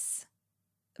bless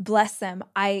them.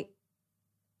 I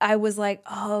was like,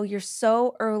 oh, you're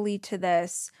so early to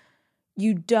this.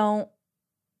 You don't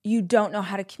know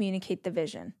how to communicate the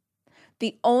vision.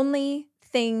 The only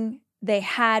thing they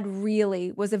had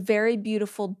really was a very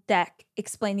beautiful deck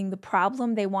explaining the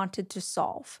problem they wanted to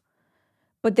solve.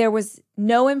 But there was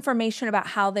no information about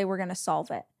how they were going to solve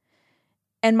it.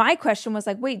 And my question was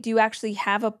like, wait, do you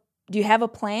have a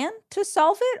plan to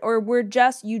solve it? Or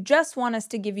you just want us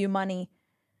to give you money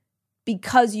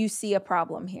because you see a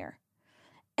problem here?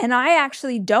 And I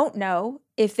actually don't know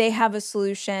if they have a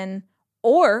solution,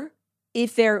 or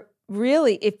if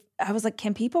I was like,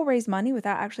 can people raise money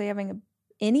without actually having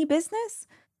any business?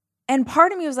 And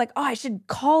part of me was like, oh, I should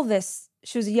call this.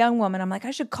 She was a young woman. I'm like,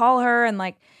 I should call her and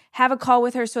like have a call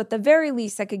with her. So at the very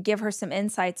least, I could give her some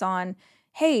insights on,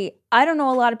 hey, I don't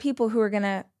know a lot of people who are going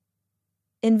to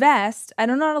invest. I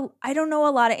don't know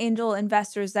a lot of angel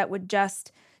investors that would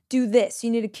just do this.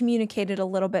 You need to communicate it a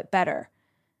little bit better.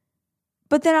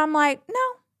 But then I'm like,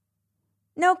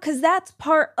 no, because that's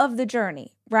part of the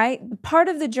journey, right? Part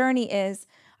of the journey is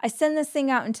I send this thing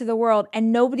out into the world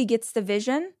and nobody gets the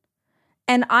vision.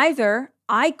 And either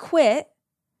I quit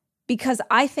because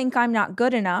I think I'm not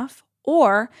good enough,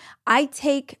 or I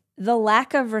take the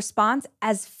lack of response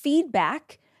as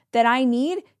feedback that I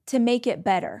need to make it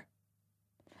better.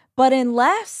 But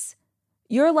unless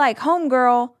you're like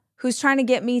homegirl who's trying to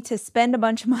get me to spend a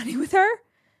bunch of money with her,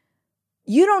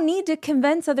 you don't need to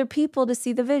convince other people to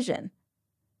see the vision.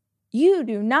 You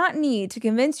do not need to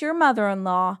convince your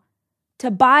mother-in-law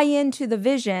to buy into the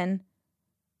vision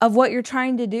of what you're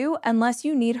trying to do unless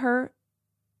you need her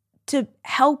to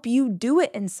help you do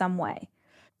it in some way.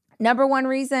 Number one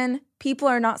reason people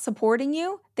are not supporting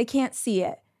you, they can't see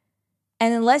it.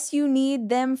 And unless you need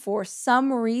them for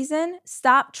some reason,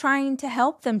 stop trying to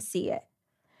help them see it.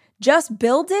 Just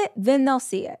build it, then they'll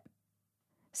see it.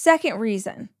 Second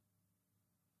reason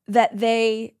that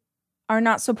they are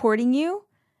not supporting you,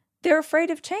 they're afraid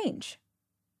of change.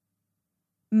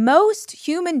 Most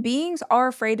human beings are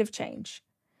afraid of change.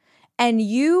 And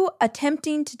you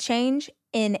attempting to change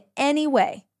in any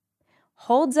way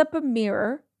holds up a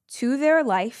mirror to their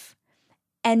life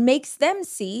and makes them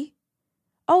see,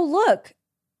 oh, look,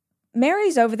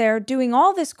 Mary's over there doing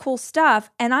all this cool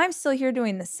stuff and I'm still here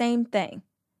doing the same thing.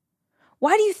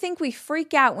 Why do you think we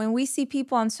freak out when we see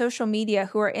people on social media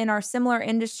who are in our similar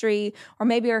industry or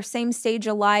maybe our same stage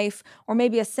of life or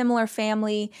maybe a similar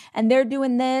family, and they're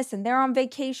doing this and they're on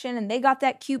vacation and they got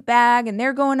that cute bag and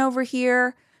they're going over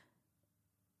here?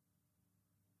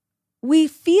 We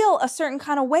feel a certain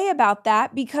kind of way about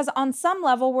that because on some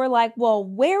level we're like, well,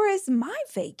 where is my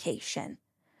vacation?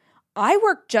 I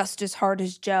work just as hard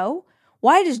as Joe.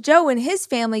 Why does Joe and his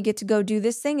family get to go do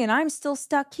this thing and I'm still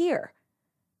stuck here?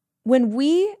 When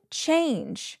we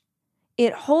change,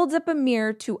 it holds up a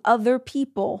mirror to other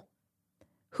people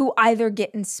who either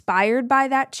get inspired by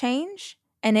that change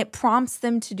and it prompts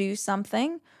them to do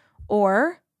something,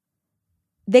 or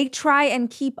they try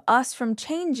and keep us from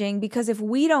changing because if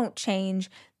we don't change,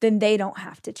 then they don't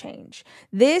have to change.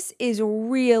 This is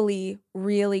really,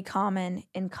 really common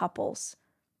in couples,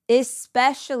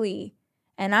 especially,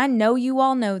 and I know you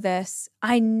all know this.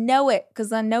 I know it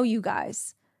because I know you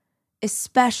guys,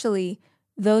 especially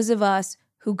those of us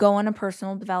who go on a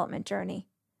personal development journey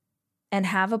and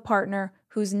have a partner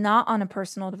who's not on a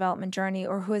personal development journey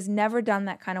or who has never done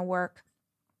that kind of work.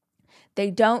 They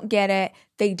don't get it.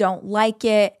 They don't like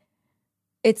it.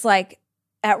 It's like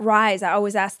at Rise, I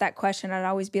always ask that question. I'd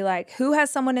always be like, who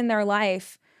has someone in their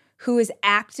life who is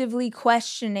actively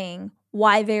questioning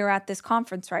why they are at this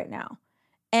conference right now?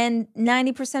 And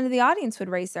 90% of the audience would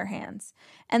raise their hands.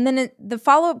 And then the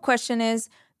follow-up question is,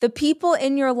 the people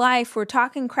in your life who are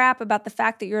talking crap about the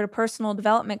fact that you're at a personal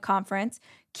development conference,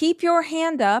 keep your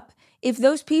hand up if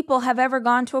those people have ever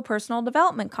gone to a personal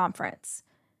development conference.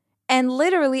 And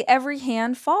literally every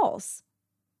hand falls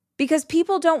because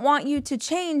people don't want you to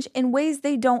change in ways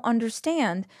they don't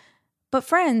understand. But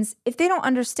friends, if they don't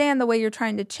understand the way you're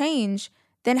trying to change,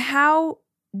 then how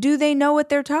do they know what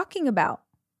they're talking about?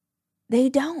 They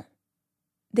don't.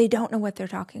 They don't know what they're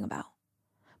talking about.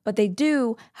 But they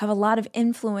do have a lot of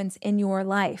influence in your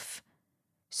life.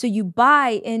 So you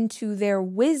buy into their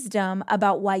wisdom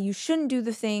about why you shouldn't do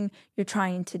the thing you're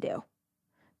trying to do.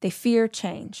 They fear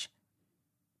change.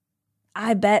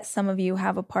 I bet some of you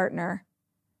have a partner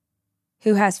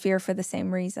who has fear for the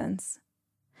same reasons.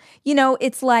 You know,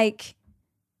 it's like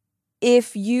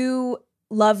if you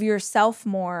love yourself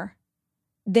more,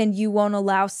 then you won't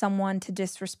allow someone to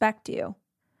disrespect you.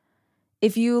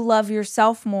 If you love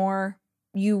yourself more,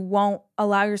 you won't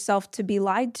allow yourself to be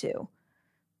lied to.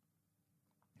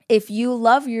 If you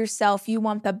love yourself, you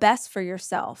want the best for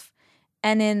yourself.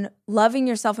 And in loving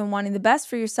yourself and wanting the best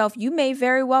for yourself, you may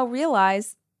very well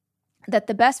realize that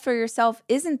the best for yourself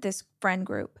isn't this friend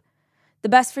group. The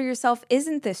best for yourself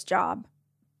isn't this job.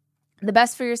 The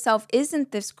best for yourself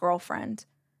isn't this girlfriend.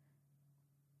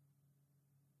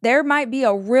 There might be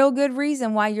a real good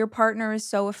reason why your partner is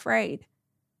so afraid.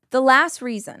 The last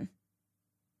reason,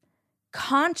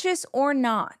 conscious or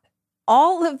not,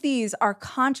 all of these are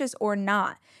conscious or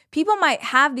not. People might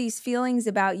have these feelings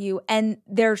about you and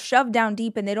they're shoved down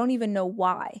deep and they don't even know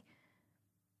why.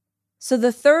 So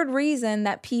the third reason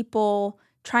that people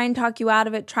try and talk you out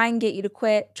of it, try and get you to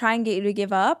quit, try and get you to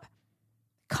give up,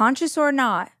 conscious or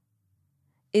not,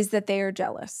 is that they are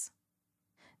jealous.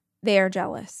 They are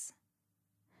jealous.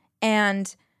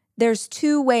 And there's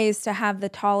two ways to have the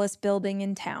tallest building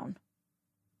in town.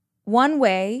 One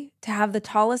way to have the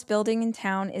tallest building in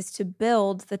town is to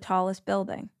build the tallest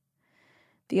building.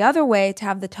 The other way to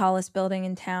have the tallest building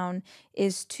in town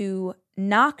is to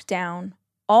knock down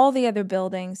all the other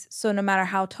buildings, so no matter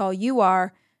how tall you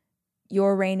are,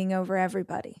 you're reigning over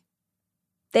everybody.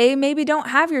 They maybe don't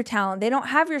have your talent. They don't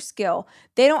have your skill.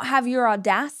 They don't have your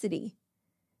audacity.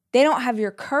 They don't have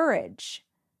your courage.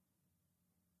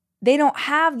 They don't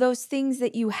have those things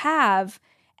that you have.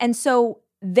 And so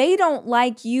they don't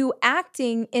like you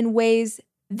acting in ways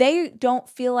they don't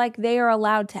feel like they are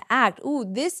allowed to act. Ooh,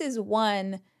 this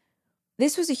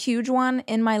was a huge one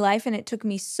in my life, and it took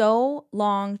me so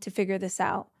long to figure this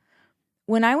out.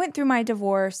 When I went through my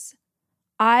divorce,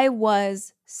 I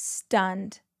was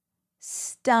stunned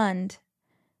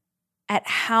at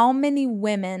how many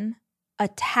women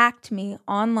attacked me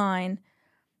online.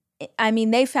 I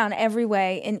mean, they found every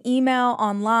way, in email,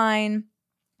 online,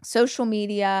 social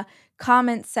media,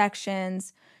 comment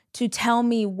sections, to tell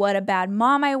me what a bad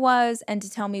mom I was and to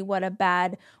tell me what a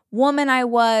bad woman I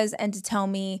was and to tell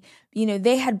me,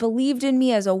 they had believed in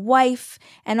me as a wife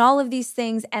and all of these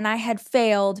things, and I had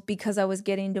failed because I was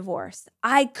getting divorced.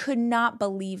 I could not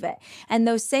believe it. And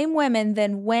those same women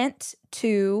then went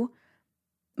to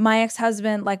my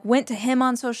ex-husband, went to him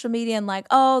on social media and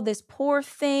oh, this poor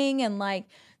thing, and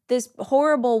this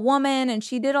horrible woman, and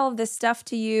she did all of this stuff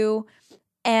to you.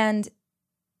 And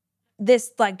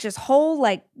this just whole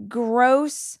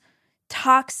gross,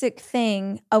 toxic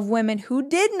thing of women who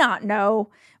did not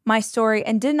know my story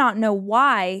and did not know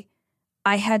why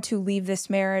I had to leave this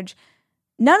marriage.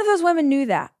 None of those women knew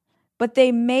that, but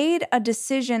they made a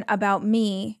decision about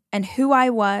me and who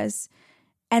I was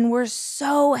and were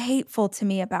so hateful to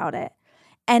me about it.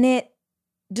 And it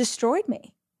destroyed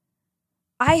me.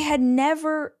 I had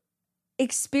never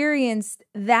experienced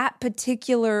that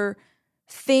particular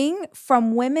thing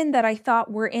from women that I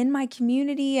thought were in my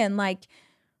community, and I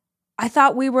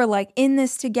thought we were in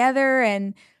this together,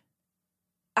 and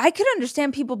I could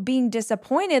understand people being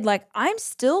disappointed. I'm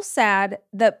still sad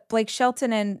that Blake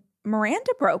Shelton and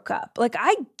Miranda broke up.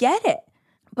 I get it,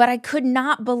 but I could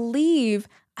not believe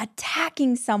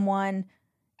attacking someone,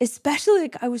 especially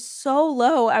I was so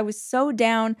low, I was so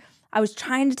down, I was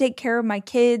trying to take care of my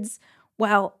kids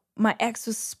while my ex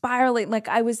was spiraling.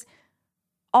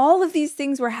 All of these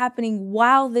things were happening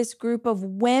while this group of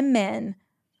women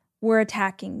were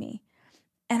attacking me.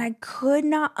 And I could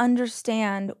not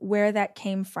understand where that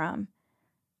came from.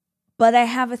 But I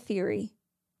have a theory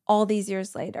all these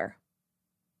years later.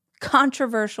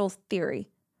 Controversial theory.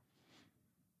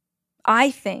 I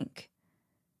think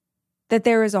that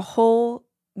there is a whole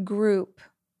group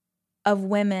of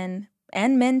women,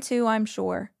 and men too, I'm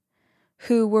sure,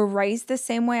 who were raised the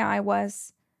same way I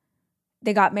was.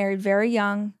 They got married very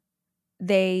young.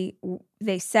 They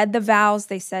said the vows.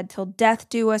 They said, till death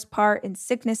do us part, in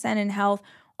sickness and in health,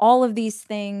 all of these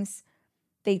things.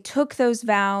 They took those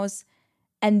vows,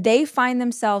 and they find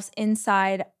themselves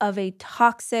inside of a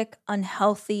toxic,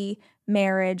 unhealthy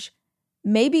marriage,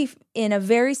 maybe in a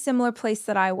very similar place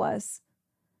that I was,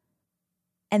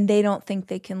 and they don't think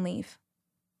they can leave.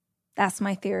 That's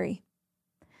my theory.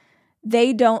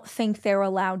 They don't think they're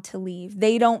allowed to leave.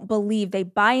 They don't believe. They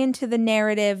buy into the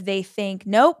narrative. They think,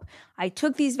 nope, I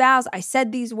took these vows. I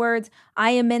said these words.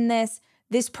 I am in this.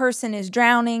 This person is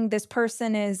drowning. This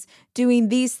person is doing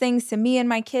these things to me and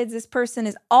my kids. This person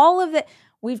is all of it.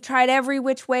 We've tried every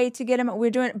which way to get him. We're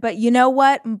doing it. But you know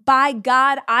what? By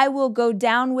God, I will go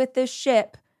down with this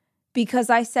ship because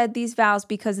I said these vows,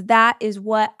 because that is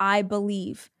what I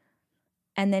believe.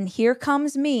 And then here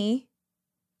comes me,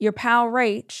 your pal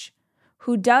Rach,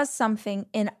 who does something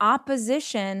in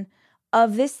opposition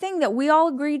of this thing that we all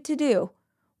agreed to do.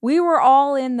 We were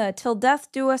all in the till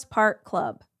death do us part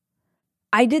club.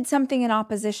 I did something in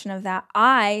opposition of that.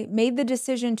 I made the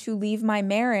decision to leave my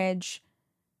marriage,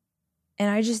 and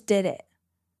I just did it.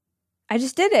 I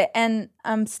just did it, and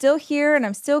I'm still here, and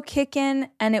I'm still kicking,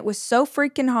 and it was so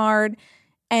freaking hard,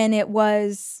 and it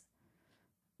was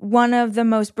one of the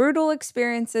most brutal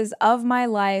experiences of my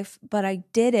life, but I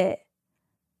did it.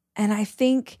 And I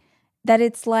think that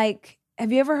it's like,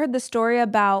 have you ever heard the story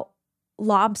about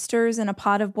lobsters in a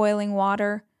pot of boiling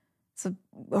water? It's a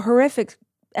horrific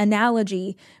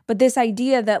analogy, but this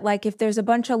idea that like if there's a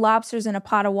bunch of lobsters in a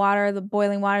pot of water, the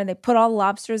boiling water, and they put all the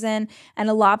lobsters in and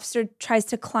a lobster tries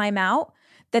to climb out,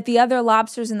 that the other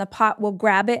lobsters in the pot will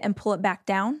grab it and pull it back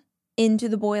down into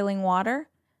the boiling water.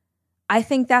 I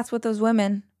think that's what those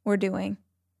women were doing.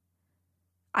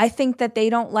 I think that they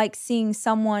don't like seeing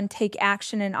someone take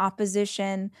action in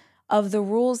opposition of the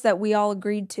rules that we all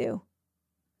agreed to.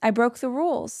 I broke the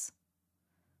rules.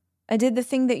 I did the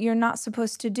thing that you're not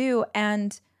supposed to do,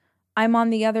 and I'm on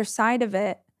the other side of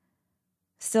it.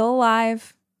 Still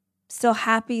alive, still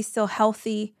happy, still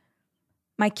healthy.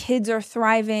 My kids are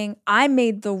thriving. I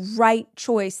made the right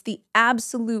choice, the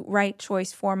absolute right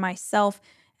choice for myself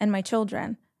and my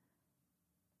children.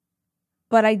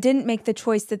 But I didn't make the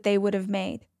choice that they would have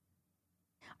made.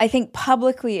 I think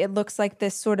publicly it looks like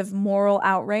this sort of moral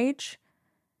outrage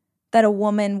that a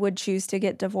woman would choose to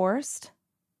get divorced.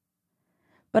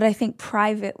 But I think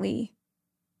privately,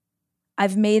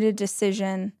 I've made a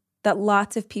decision that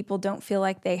lots of people don't feel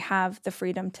like they have the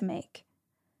freedom to make.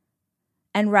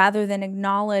 And rather than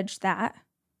acknowledge that,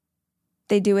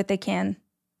 they do what they can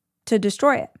to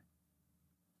destroy it.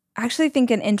 I actually think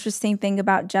an interesting thing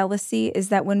about jealousy is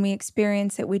that when we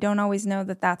experience it, we don't always know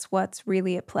that that's what's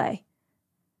really at play,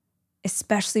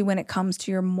 especially when it comes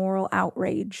to your moral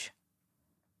outrage.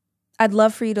 I'd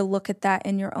love for you to look at that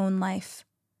in your own life.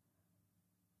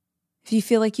 If you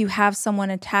feel like you have someone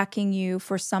attacking you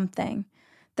for something,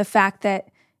 the fact that,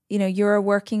 you're a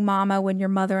working mama when your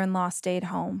mother-in-law stayed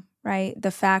home, right?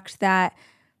 The fact that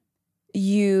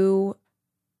you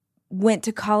went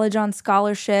to college on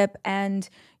scholarship and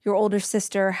your older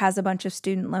sister has a bunch of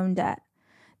student loan debt.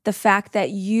 The fact that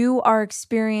you are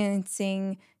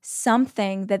experiencing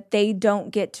something that they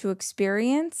don't get to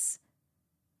experience.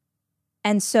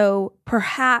 And so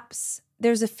perhaps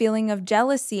there's a feeling of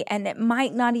jealousy, and it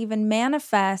might not even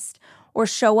manifest or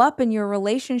show up in your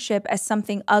relationship as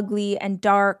something ugly and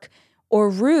dark or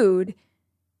rude.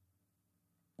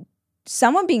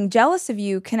 Someone being jealous of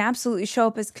you can absolutely show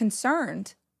up as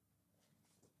concerned.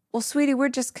 Well, sweetie, we're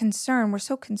just concerned. We're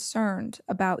so concerned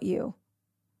about you.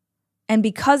 And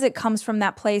because it comes from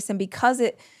that place and because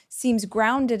it seems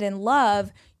grounded in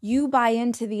love, you buy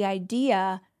into the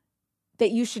idea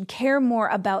that you should care more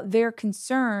about their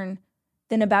concern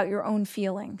than about your own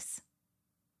feelings.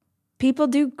 People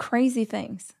do crazy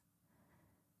things.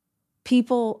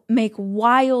 People make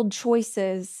wild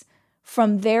choices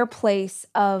from their place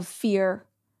of fear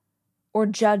or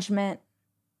judgment,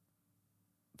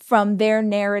 from their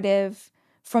narrative,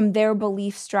 from their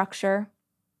belief structure.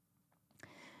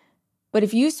 But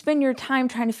if you spend your time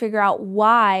trying to figure out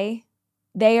why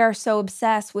they are so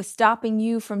obsessed with stopping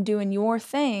you from doing your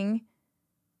thing,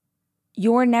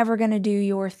 you're never going to do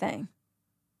your thing.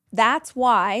 That's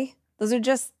why, those are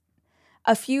just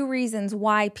a few reasons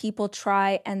why people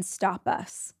try and stop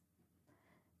us.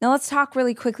 Now let's talk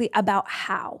really quickly about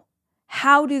how.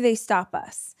 How do they stop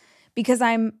us? Because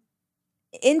I'm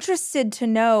interested to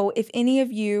know if any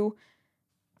of you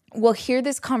will hear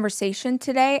this conversation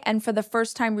today and for the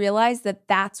first time realize that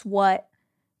that's what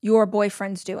your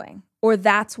boyfriend's doing or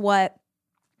that's what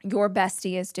your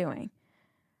bestie is doing.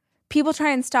 People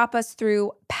try and stop us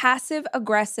through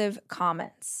passive-aggressive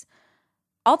comments.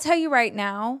 I'll tell you right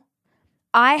now,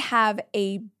 I have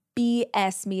a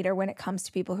BS meter when it comes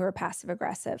to people who are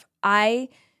passive-aggressive. I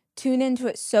tune into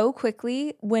it so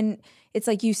quickly when it's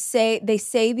like they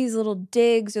say these little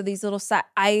digs or these little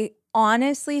I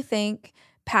honestly think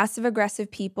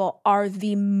passive-aggressive people are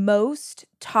the most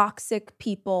toxic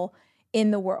people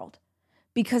in the world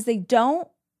because they don't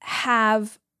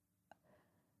have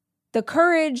the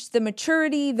courage, the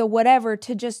maturity, the whatever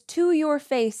to just to your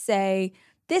face say,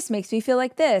 this makes me feel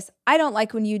like this. I don't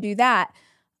like when you do that.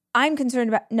 I'm concerned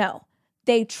about, no.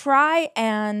 They try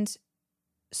and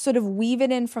sort of weave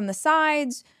it in from the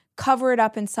sides, cover it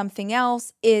up in something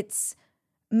else. It's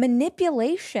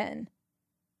manipulation.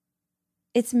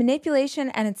 It's manipulation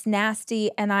and it's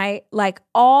nasty. And I like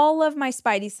all of my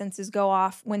spidey senses go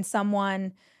off when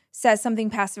someone says something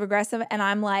passive aggressive and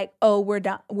I'm like, oh, we're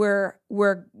done. We're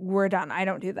done. I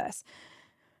don't do this.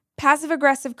 Passive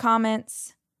aggressive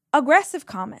comments, aggressive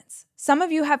comments. Some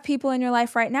of you have people in your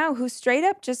life right now who straight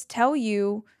up just tell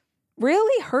you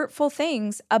really hurtful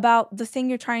things about the thing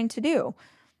you're trying to do.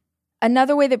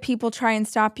 Another way that people try and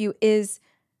stop you is,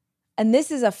 and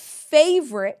this is a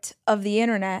favorite of the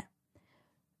internet,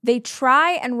 they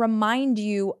try and remind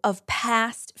you of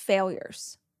past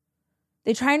failures.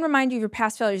 They try and remind you of your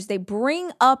past failures. They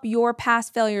bring up your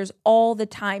past failures all the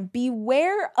time.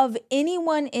 Beware of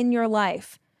anyone in your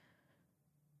life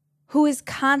who is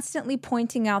constantly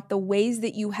pointing out the ways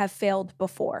that you have failed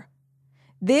before.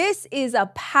 This is a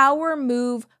power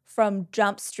move from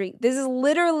Jump Street. This is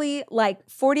literally like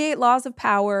 48 Laws of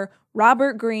Power,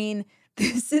 Robert Greene.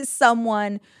 This is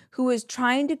someone who is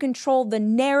trying to control the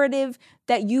narrative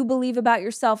that you believe about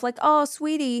yourself. Like, oh,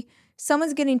 sweetie,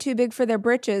 someone's getting too big for their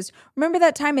britches. Remember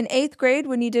that time in 8th grade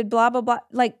when you did blah, blah, blah?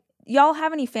 Like, y'all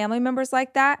have any family members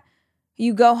like that?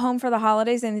 You go home for the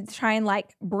holidays and they try and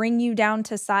like bring you down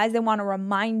to size. They want to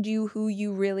remind you who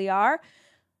you really are.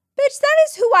 Bitch, that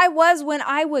is who I was when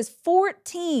I was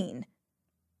 14.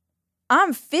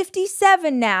 I'm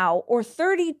 57 now, or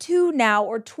 32 now,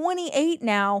 or 28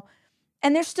 now,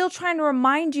 and they're still trying to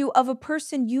remind you of a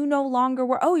person you no longer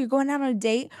were. Oh, you're going out on a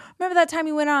date? Remember that time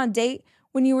you went on a date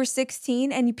when you were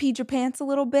 16 and you peed your pants a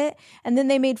little bit, and then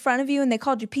they made fun of you and they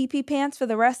called you pee-pee pants for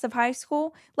the rest of high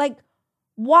school? Like,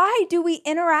 why do we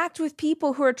interact with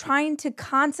people who are trying to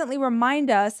constantly remind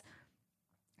us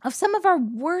of some of our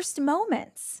worst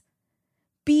moments?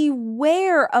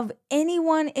 Beware of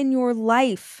anyone in your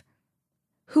life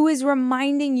who is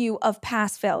reminding you of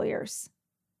past failures.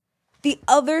 The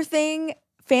other thing,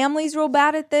 families real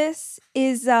bad at this,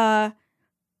 is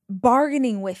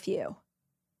bargaining with you.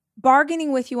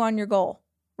 Bargaining with you on your goal,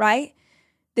 right?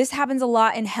 This happens a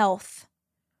lot in health.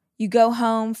 You go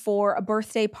home for a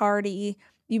birthday party.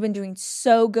 You've been doing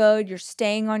so good. You're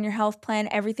staying on your health plan.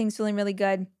 Everything's feeling really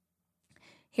good.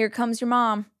 Here comes your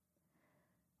mom.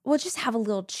 Well, just have a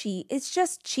little cheat. It's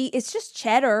just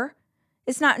cheddar.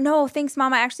 It's not, no, thanks,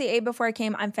 Mom. I actually ate before I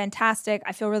came. I'm fantastic.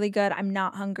 I feel really good. I'm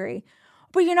not hungry.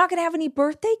 But you're not going to have any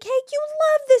birthday cake? You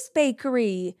love this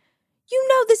bakery. You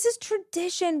know this is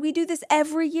tradition. We do this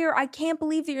every year. I can't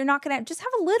believe that you're not going to just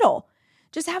have a little.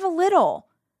 Just have a little.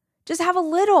 Just have a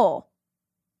little.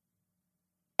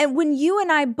 And when you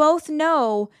and I both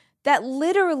know that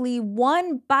literally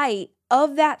one bite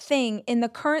of that thing in the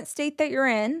current state that you're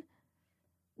in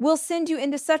will send you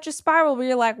into such a spiral where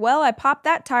you're like, well, I popped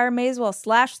that tire, may as well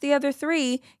slash the other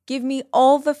 3. Give me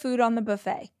all the food on the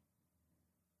buffet.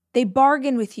 They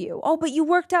bargain with you. Oh, but you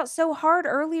worked out so hard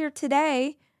earlier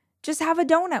today. Just have a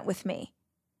donut with me.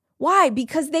 Why?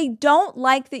 Because they don't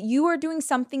like that you are doing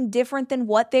something different than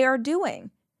what they are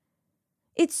doing.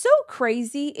 It's so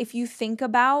crazy if you think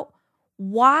about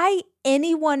why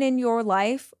anyone in your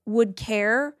life would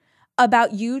care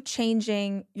about you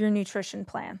changing your nutrition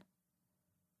plan.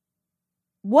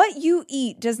 What you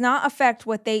eat does not affect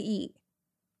what they eat.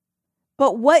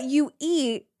 But what you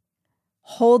eat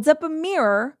holds up a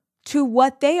mirror to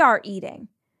what they are eating.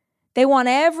 They want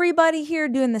everybody here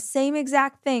doing the same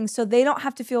exact thing so they don't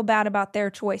have to feel bad about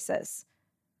their choices.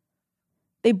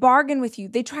 They bargain with you.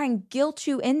 They try and guilt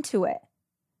you into it.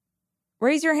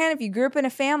 Raise your hand if you grew up in a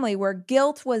family where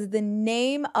guilt was the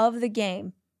name of the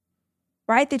game.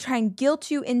 Right? They try and guilt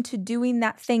you into doing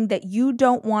that thing that you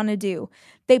don't want to do.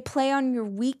 They play on your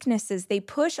weaknesses. They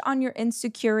push on your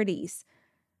insecurities.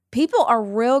 People are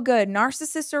real good.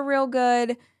 Narcissists are real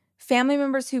good. Family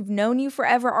members who've known you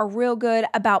forever are real good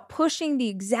about pushing the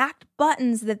exact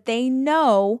buttons that they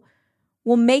know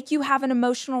will make you have an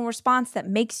emotional response that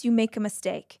makes you make a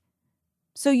mistake.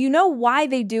 So you know why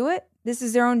they do it. This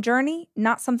is their own journey,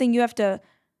 not something you have to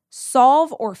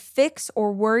solve or fix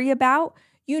or worry about.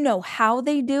 You know how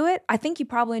they do it. I think you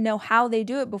probably know how they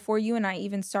do it before you and I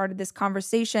even started this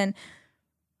conversation.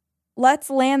 Let's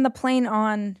land the plane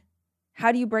on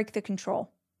how do you break the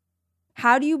control?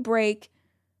 How do you break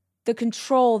the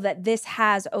control that this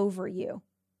has over you?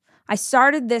 I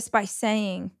started this by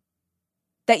saying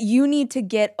that you need to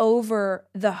get over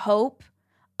the hope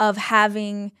of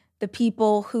having the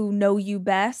people who know you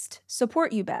best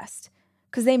support you best,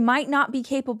 because they might not be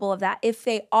capable of that. If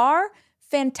they are,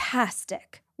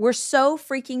 fantastic. We're so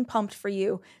freaking pumped for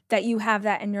you that you have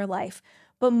that in your life.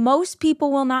 But most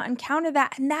people will not encounter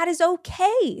that, and that is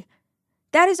okay.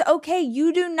 That is okay.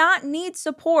 You do not need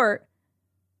support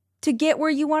to get where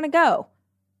you want to go.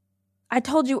 I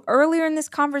told you earlier in this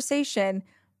conversation,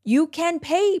 you can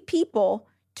pay people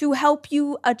to help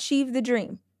you achieve the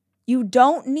dream. You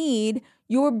don't need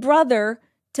your brother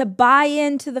to buy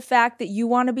into the fact that you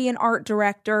want to be an art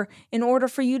director in order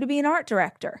for you to be an art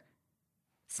director.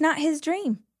 It's not his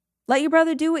dream. Let your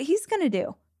brother do what he's going to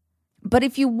do. But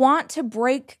if you want to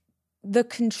break the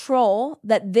control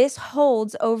that this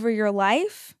holds over your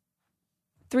life,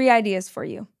 3 ideas for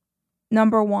you.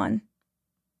 Number 1,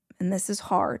 and this is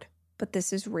hard, but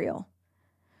this is real.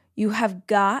 You have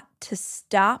got to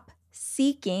stop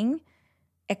seeking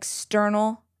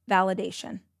external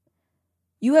validation.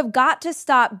 You have got to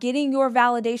stop getting your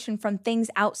validation from things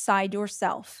outside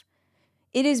yourself.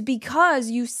 It is because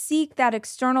you seek that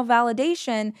external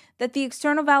validation that the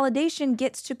external validation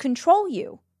gets to control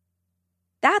you.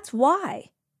 That's why.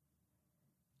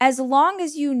 As long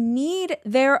as you need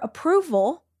their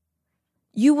approval,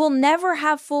 you will never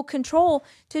have full control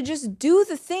to just do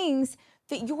the things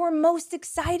that you're most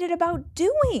excited about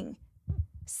doing.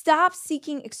 Stop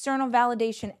seeking external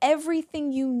validation.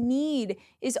 Everything you need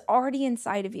is already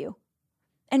inside of you.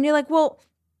 And you're like, well,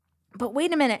 but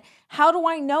wait a minute. How do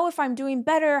I know if I'm doing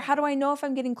better? How do I know if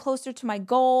I'm getting closer to my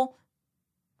goal?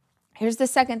 Here's the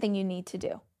second thing you need to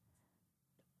do.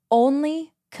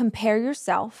 Only compare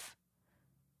yourself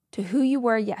to who you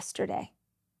were yesterday.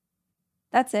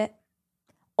 That's it.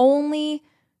 Only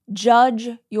judge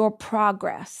your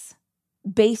progress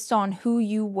based on who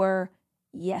you were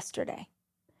yesterday.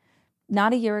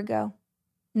 Not a year ago,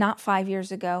 not 5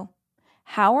 years ago.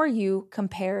 How are you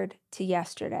compared to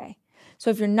yesterday? So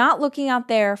if you're not looking out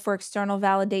there for external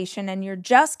validation and you're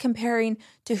just comparing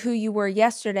to who you were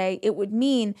yesterday, it would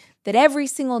mean that every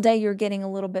single day you're getting a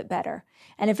little bit better.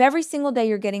 And if every single day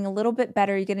you're getting a little bit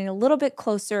better, you're getting a little bit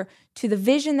closer to the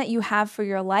vision that you have for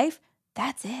your life,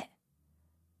 that's it.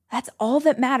 That's all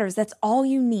that matters. That's all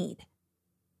you need.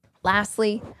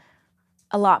 Lastly,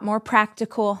 a lot more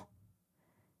practical.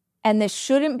 And this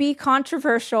shouldn't be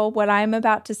controversial, what I'm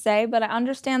about to say, but I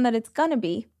understand that it's going to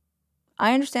be.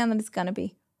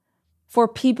 For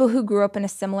people who grew up in a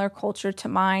similar culture to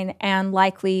mine and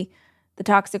likely the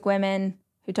toxic women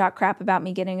who talk crap about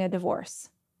me getting a divorce.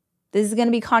 This is going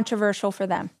to be controversial for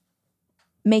them.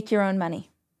 Make your own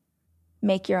money.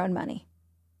 Make your own money.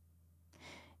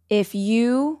 If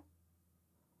you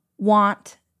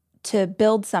want to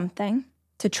build something,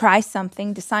 to try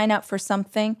something, to sign up for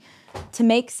something, to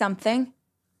make something,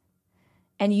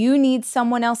 and you need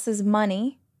someone else's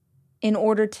money in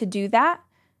order to do that,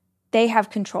 they have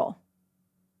control.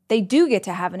 They do get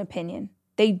to have an opinion.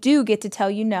 They do get to tell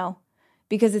you no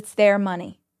because it's their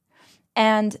money.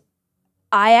 And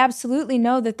I absolutely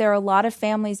know that there are a lot of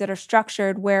families that are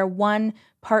structured where one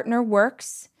partner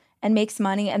works and makes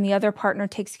money and the other partner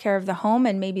takes care of the home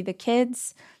and maybe the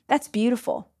kids. That's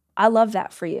beautiful. I love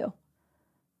that for you.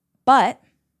 But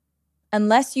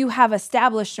unless you have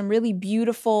established some really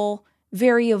beautiful,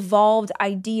 very evolved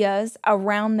ideas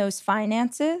around those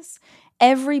finances,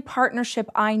 every partnership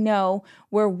I know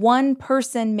where one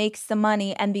person makes the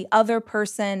money and the other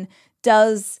person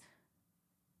does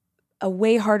a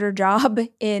way harder job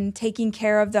in taking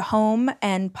care of the home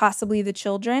and possibly the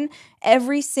children,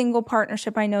 every single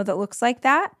partnership I know that looks like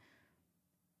that,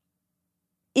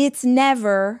 it's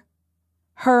never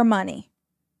her money.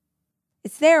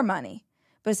 It's their money,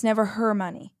 but it's never her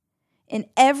money. In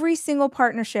every single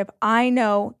partnership I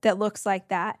know that looks like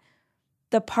that,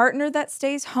 the partner that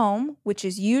stays home, which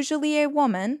is usually a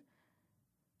woman,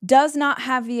 does not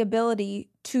have the ability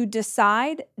to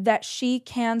decide that she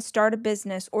can start a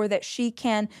business or that she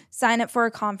can sign up for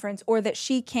a conference or that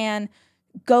she can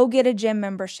go get a gym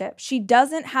membership. She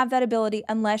doesn't have that ability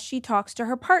unless she talks to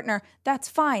her partner. That's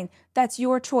fine. That's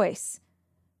your choice.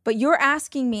 But you're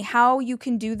asking me how you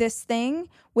can do this thing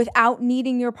without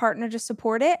needing your partner to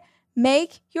support it.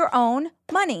 Make your own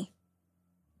money.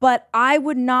 But I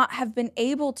would not have been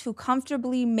able to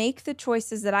comfortably make the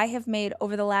choices that I have made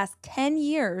over the last 10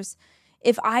 years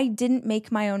if I didn't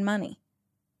make my own money.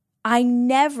 I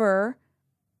never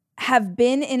have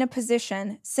been in a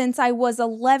position since I was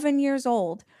 11 years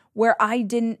old where I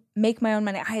didn't make my own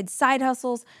money. I had side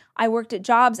hustles. I worked at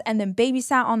jobs and then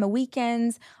babysat on the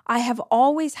weekends. I have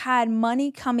always had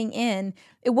money coming in.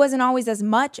 It wasn't always as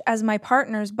much as my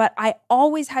partner's, but I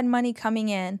always had money coming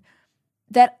in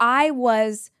that I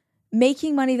was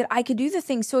making money that I could do the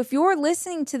things. So if you're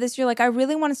listening to this, you're like, I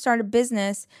really want to start a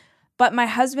business, but my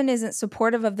husband isn't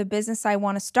supportive of the business I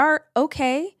want to start.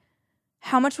 Okay,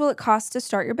 how much will it cost to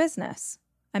start your business?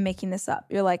 I'm making this up.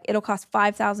 You're like, it'll cost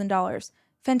 $5,000.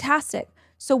 Fantastic.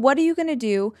 So what are you going to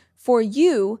do for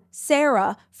you,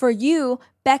 Sarah, for you,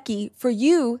 Becky, for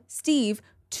you, Steve,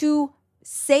 to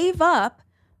save up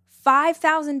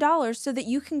 $5,000 so that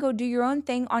you can go do your own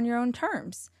thing on your own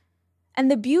terms? And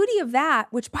the beauty of that,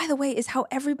 which by the way is how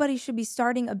everybody should be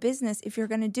starting a business if you're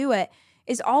going to do it,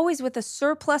 is always with a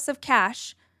surplus of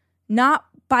cash, not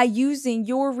by using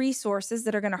your resources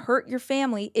that are going to hurt your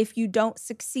family if you don't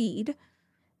succeed.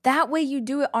 That way you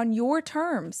do it on your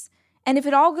terms. And if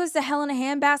it all goes to hell in a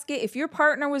handbasket, if your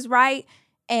partner was right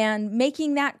and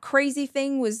making that crazy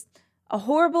thing was a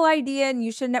horrible idea and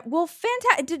you shouldn't have, well,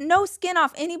 fantastic. It did no skin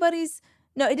off anybody's,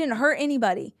 no, it didn't hurt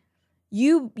anybody.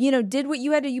 You did what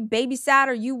you had to, you babysat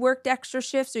or you worked extra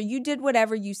shifts or you did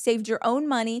whatever, you saved your own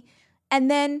money And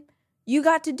then you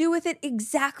got to do with it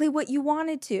exactly what you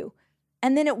wanted to.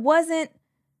 And then it wasn't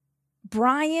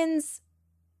Brian's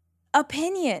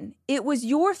opinion. It was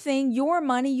your thing, your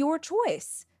money, your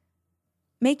choice.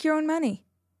 Make your own money.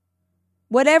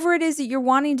 Whatever it is that you're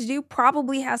wanting to do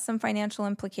probably has some financial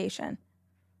implication.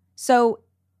 So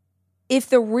if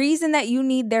the reason that you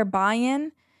need their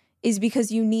buy-in is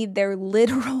because you need their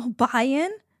literal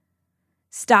buy-in,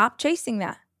 stop chasing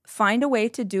that. Find a way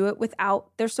to do it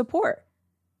without their support,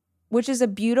 which is a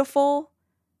beautiful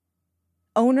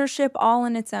ownership all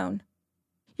in its own.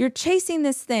 You're chasing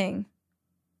this thing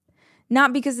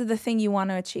not because of the thing you want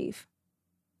to achieve.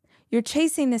 You're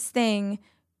chasing this thing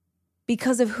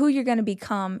because of who you're going to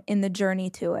become in the journey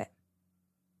to it.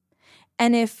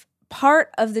 And if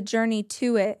part of the journey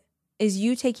to it is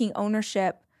you taking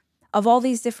ownership of all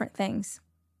these different things,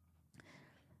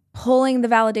 pulling the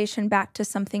validation back to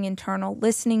something internal,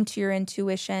 listening to your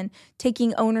intuition,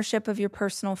 taking ownership of your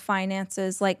personal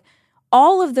finances, like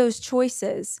all of those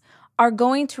choices are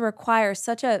going to require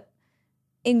such a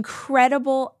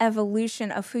incredible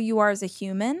evolution of who you are as a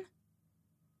human.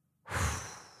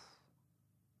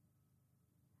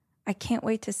 I can't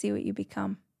wait to see what you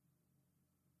become.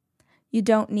 You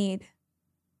don't need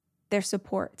their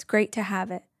support. It's great to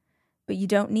have it, but you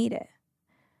don't need it.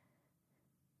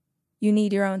 You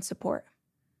need your own support.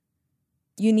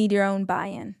 You need your own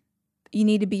buy-in. You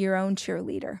need to be your own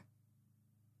cheerleader.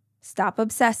 Stop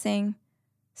obsessing.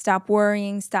 Stop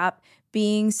worrying. Stop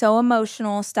being so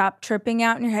emotional. Stop tripping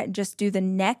out in your head. Just do the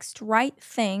next right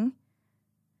thing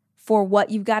for what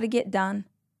you've got to get done.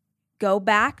 Go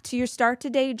back to your Start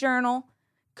Today journal.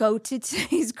 Go to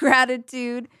today's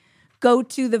gratitude. Go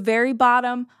to the very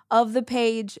bottom of the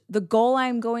page, the goal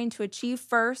I'm going to achieve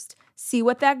first. See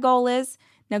what that goal is.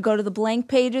 Now go to the blank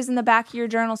pages in the back of your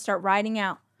journal. Start writing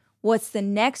out what's the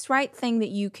next right thing that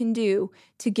you can do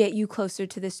to get you closer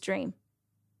to this dream.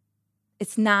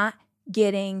 It's not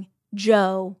getting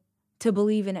Joe to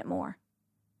believe in it more.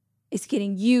 It's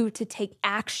getting you to take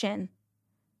action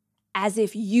as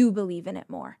if you believe in it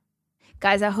more.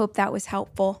 Guys, I hope that was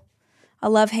helpful. I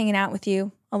love hanging out with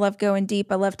you. I love going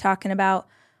deep. I love talking about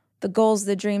the goals,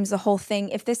 the dreams, the whole thing.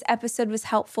 If this episode was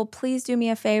helpful, please do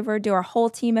me a favor, do our whole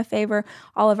team a favor,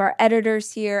 all of our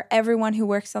editors here, everyone who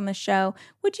works on the show.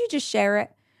 Would you just share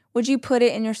it? Would you put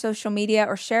it in your social media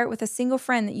or share it with a single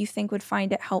friend that you think would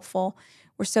find it helpful?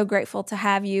 We're so grateful to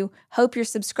have you. Hope you're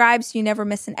subscribed so you never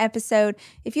miss an episode.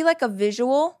 If you like a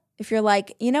visual, if you're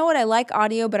like, you know what, I like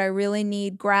audio, but I really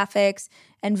need graphics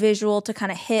and visual to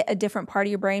kind of hit a different part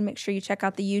of your brain, make sure you check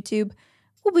out the YouTube.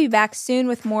 We'll be back soon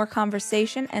with more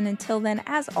conversation. And until then,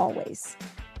 as always,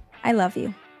 I love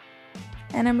you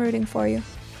and I'm rooting for you.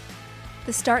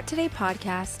 The Start Today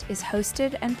podcast is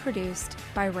hosted and produced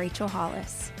by Rachel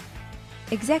Hollis.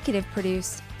 Executive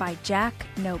produced by Jack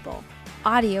Noble.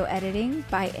 Audio editing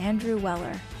by Andrew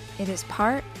Weller. It is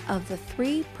part of the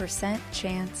 3%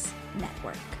 Chance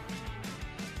Network.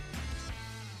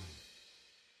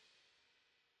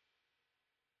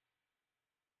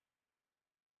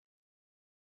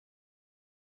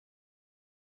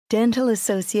 Dental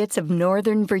Associates of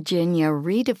Northern Virginia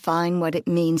redefine what it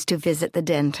means to visit the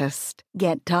dentist.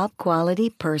 Get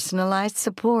top-quality, personalized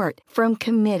support from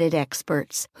committed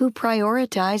experts who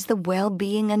prioritize the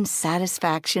well-being and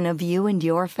satisfaction of you and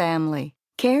your family.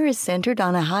 Care is centered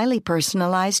on a highly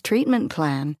personalized treatment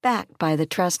plan backed by the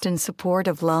trust and support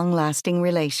of long-lasting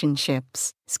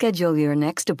relationships. Schedule your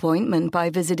next appointment by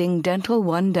visiting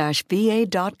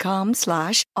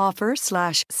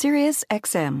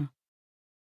dental1-va.com/offer/SiriusXM.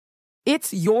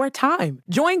 It's your time.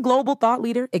 Join global thought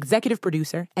leader, executive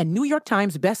producer, and New York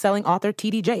Times bestselling author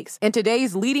T.D. Jakes and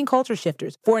today's leading culture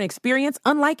shifters for an experience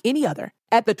unlike any other.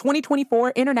 At the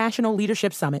 2024 International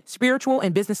Leadership Summit, spiritual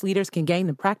and business leaders can gain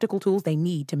the practical tools they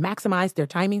need to maximize their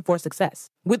timing for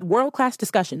success. With world-class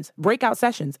discussions, breakout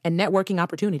sessions, and networking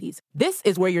opportunities, this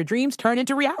is where your dreams turn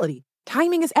into reality.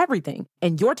 Timing is everything,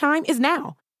 and your time is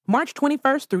now. March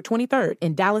 21st through 23rd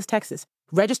in Dallas, Texas.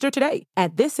 Register today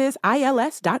at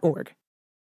thisisils.org.